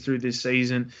stages through this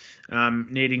season,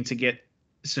 needing to get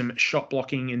some shot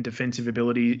blocking and defensive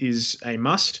ability is a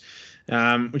must,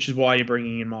 which is why you're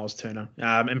bringing in Miles Turner.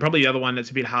 And probably the other one that's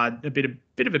a bit hard, a bit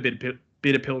of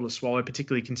a pill to swallow,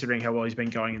 particularly considering how well he's been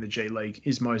going in the G League,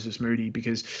 is Moses Moody,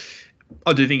 because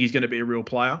I do think he's going to be a real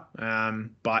player.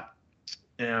 But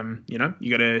you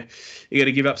got to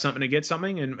give up something to get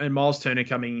something, and Miles Turner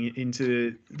coming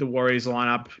into the Warriors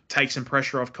lineup takes some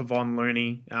pressure off Kevon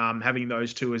Looney. Having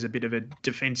those two as a bit of a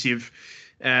defensive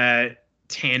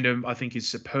tandem, I think, is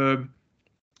superb.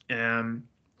 It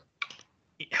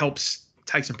helps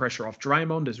take some pressure off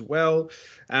Draymond as well.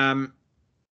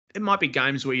 It might be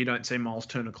games where you don't see Miles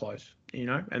Turner close,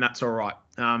 and that's all right.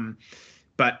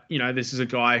 But this is a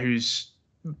guy who's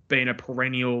been a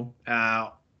perennial,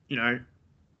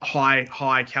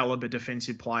 high caliber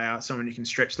defensive player, someone who can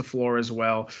stretch the floor as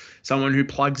well, someone who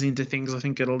plugs into things, I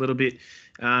think, at a little bit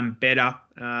better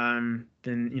than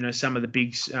some of the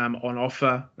bigs on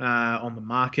offer on the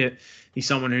market. He's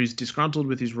someone who's disgruntled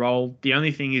with his role. The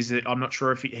only thing is that I'm not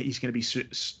sure if he's going to be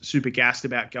super gassed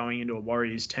about going into a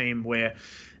Warriors team where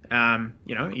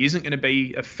he isn't going to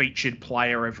be a featured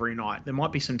player every night. There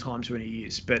might be some times when he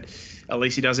is, but at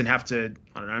least he doesn't have to,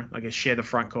 share the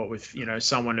front court with,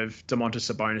 someone of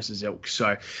Domantas Sabonis' ilk.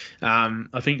 So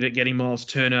I think that getting Miles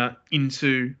Turner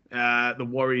into the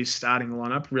Warriors starting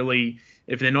lineup really,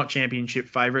 if they're not championship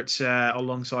favourites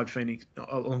alongside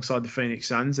the Phoenix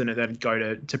Suns, then that'd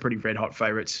go to pretty red hot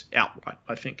favourites outright,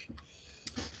 I think.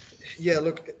 Yeah,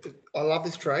 look, I love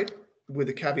this trade, with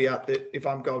the caveat that if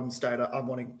I'm Golden State, I'm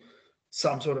wanting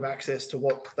some sort of access to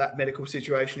what that medical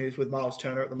situation is with Miles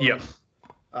Turner at the moment.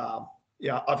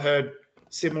 I've heard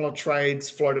similar trades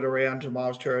floated around to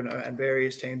Miles Turner and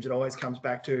various teams. It always comes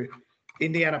back to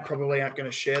Indiana probably aren't going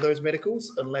to share those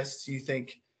medicals unless you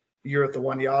think you're at the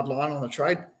 1 yard line on the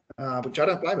trade, which I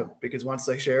don't blame them, because once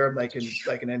they share them,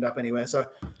 they can end up anywhere. So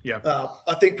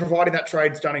I think providing that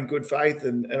trade's done in good faith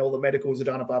and all the medicals are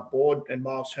done above board, and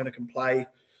Miles Turner can play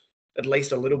at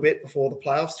least a little bit before the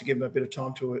playoffs to give him a bit of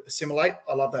time to assimilate.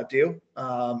 I love that deal.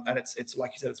 And it's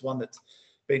like you said, it's one that's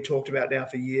been talked about now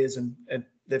for years, and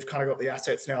they've kind of got the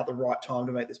assets now at the right time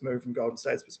to make this move from Golden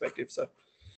State's perspective. So,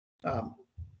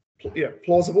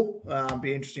 plausible.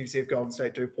 Be interesting to see if Golden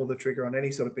State do pull the trigger on any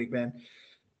sort of big man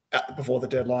before the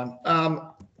deadline.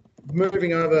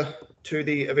 Moving over to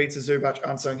the Ivica Zubac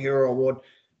Unsung Hero Award.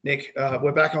 Nick,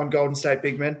 we're back on Golden State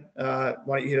big men. Why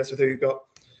don't you hit us with who you've got?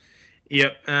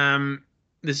 Yep.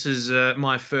 This is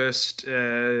my first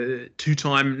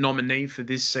two-time nominee for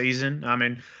this season. I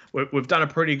mean, we've done a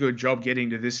pretty good job getting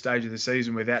to this stage of the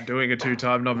season without doing a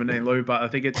two-time nominee, Lou, but I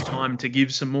think it's time to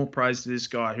give some more praise to this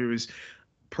guy who is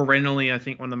perennially, I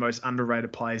think, one of the most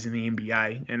underrated players in the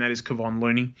NBA, and that is Kevon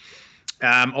Looney.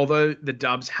 Although the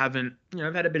Dubs haven't,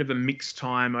 they've had a bit of a mixed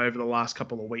time over the last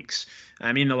couple of weeks.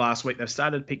 In the last week, they've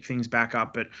started to pick things back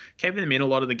up, but keeping them in a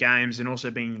lot of the games and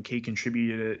also being a key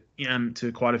contributor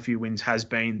to quite a few wins has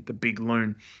been the big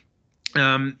Loon.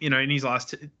 In his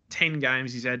last 10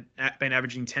 games, he's been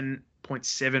averaging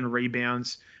 10.7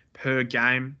 rebounds per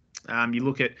game. You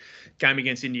look at game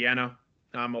against Indiana,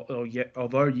 although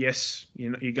yes,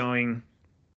 you're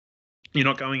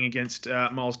not going against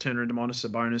Miles Turner and Domantas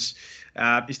Sabonis.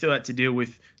 You still had to deal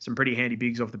with some pretty handy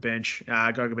bigs off the bench.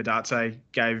 Goga Bitadze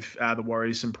gave the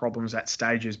Warriors some problems at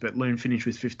stages, but Loon finished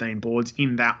with 15 boards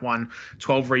in that one,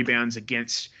 12 rebounds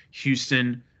against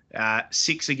Houston,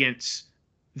 6 against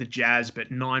the Jazz,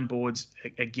 but 9 boards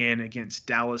again against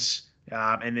Dallas,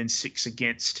 and then 6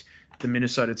 against the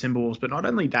Minnesota Timberwolves. But not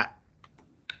only that,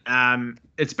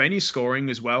 it's been his scoring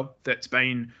as well that's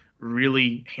been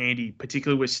really handy,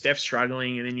 particularly with Steph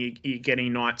struggling, and then you're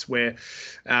getting nights where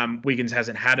Wiggins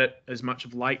hasn't had it as much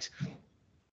of late.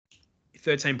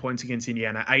 13 points against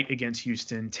Indiana, 8 against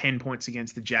Houston, 10 points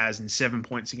against the Jazz, and 7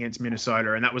 points against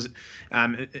Minnesota. And that was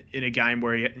in a game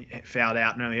where he fouled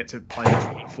out and only had to play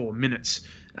 24 minutes.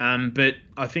 But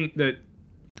I think that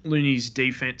Looney's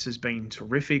defense has been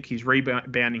terrific. His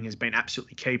rebounding has been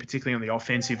absolutely key, particularly on the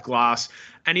offensive glass.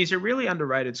 And he's a really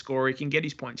underrated scorer. He can get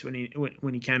his points when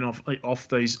he can off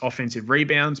these offensive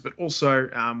rebounds, but also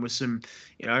with some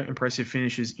impressive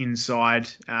finishes inside.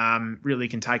 Really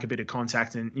can take a bit of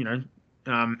contact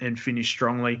and finish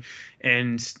strongly.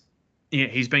 And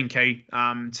he's been key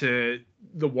to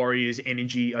the Warriors'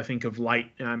 energy, I think, of late,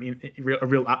 a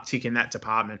real uptick in that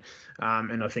department.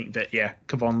 And I think that,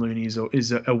 Kevon Looney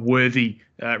is a worthy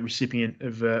recipient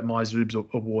of my Zoobs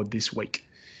award this week.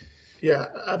 Yeah,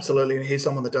 absolutely. And he's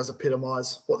someone that does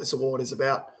epitomise what this award is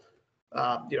about.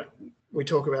 We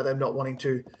talk about them not wanting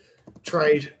to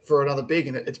trade for another big,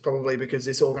 and it's probably because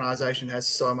this organisation has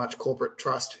so much corporate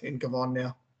trust in Kevon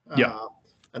now.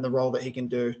 And the role that he can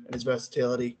do, and his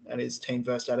versatility and his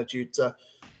team-first attitude. So,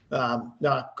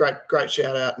 great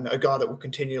shout out, and a guy that will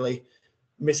continually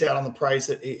miss out on the praise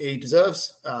that he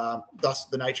deserves. Thus,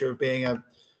 the nature of being a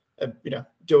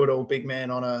do-it-all big man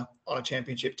on a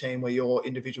championship team where your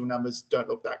individual numbers don't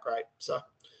look that great. So,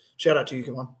 shout out to you,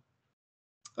 Kevon.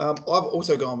 I've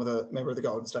also gone with a member of the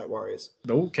Golden State Warriors.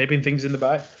 No, keeping things in the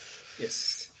bay.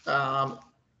 Yes,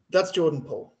 that's Jordan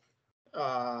Poole.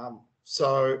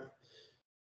 So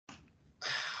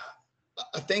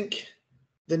I think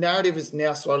the narrative is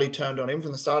now slowly turned on him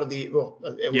from the start of the year. Well,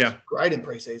 it was great in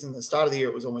preseason. The start of the year,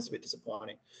 it was almost a bit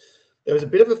disappointing. There was a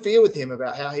bit of a fear with him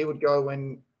about how he would go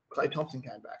when Klay Thompson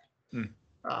came back.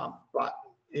 But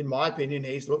in my opinion,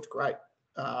 he's looked great.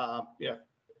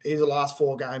 He's the last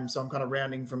 4 games, so I'm kind of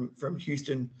rounding from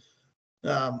Houston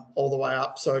all the way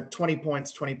up. So 20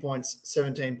 points,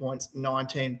 17 points,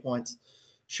 19 points,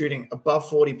 shooting above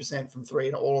 40% from 3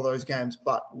 in all of those games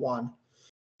but 1.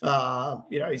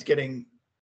 He's getting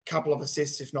a couple of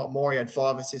assists, if not more. He had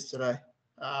 5 assists today.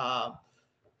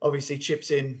 Obviously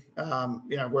chips in,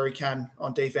 where he can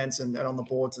on defense and on the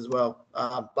boards as well.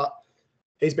 But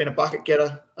he's been a bucket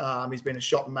getter. He's been a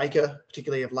shot maker,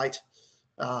 particularly of late.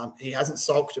 He hasn't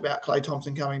sulked about Klay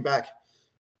Thompson coming back.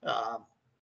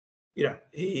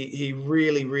 He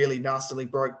really, really nastily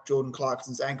broke Jordan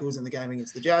Clarkson's ankles in the game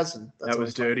against the Jazz, and that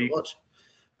was dirty to watch.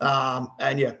 A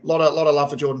lot of love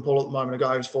for Jordan Poole at the moment. A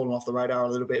guy who's fallen off the radar a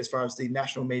little bit as far as the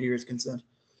national media is concerned.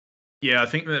 Yeah, I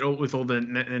think that with all the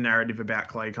narrative about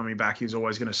Klay coming back, he's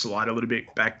always going to slide a little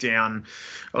bit back down,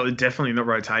 definitely in the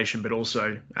rotation, but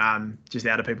also just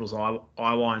out of people's eye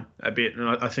line a bit. And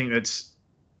I think that's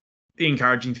the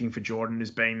encouraging thing for Jordan has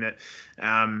been that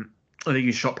I think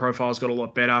his shot profile's got a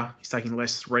lot better. He's taking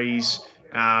less threes.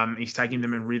 He's taking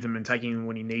them in rhythm and taking them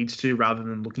when he needs to rather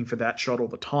than looking for that shot all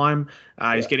the time.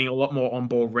 He's getting a lot more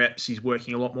on-ball reps. He's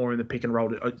working a lot more in the pick and roll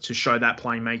to show that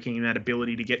playmaking and that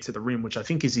ability to get to the rim, which I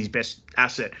think is his best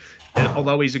asset. And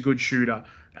although he's a good shooter,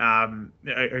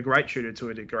 a great shooter to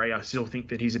a degree, I still think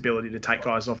that his ability to take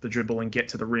guys off the dribble and get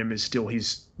to the rim is still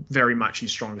very much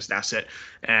his strongest asset.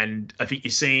 And I think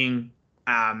you're seeing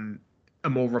a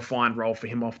more refined role for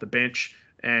him off the bench.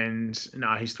 And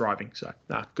he's thriving. So,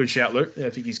 good shout, Luke. I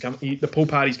think the pool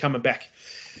party's coming back.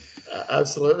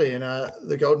 Absolutely. And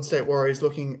the Golden State Warriors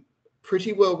looking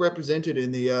pretty well represented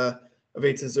in the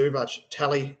Ivica Zubac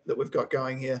tally that we've got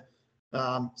going here.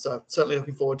 So, certainly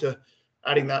looking forward to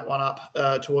adding that one up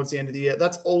towards the end of the year.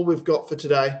 That's all we've got for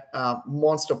today.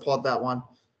 Monster pod, that one.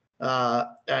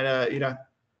 You know,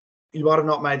 you might have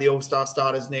not made the all-star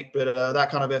starters, Nick, but that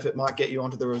kind of effort might get you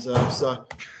onto the reserve. So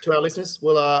to our listeners,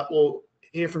 we'll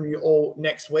hear from you all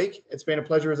next week. It's been a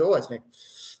pleasure as always, Nick.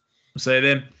 See you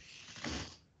then.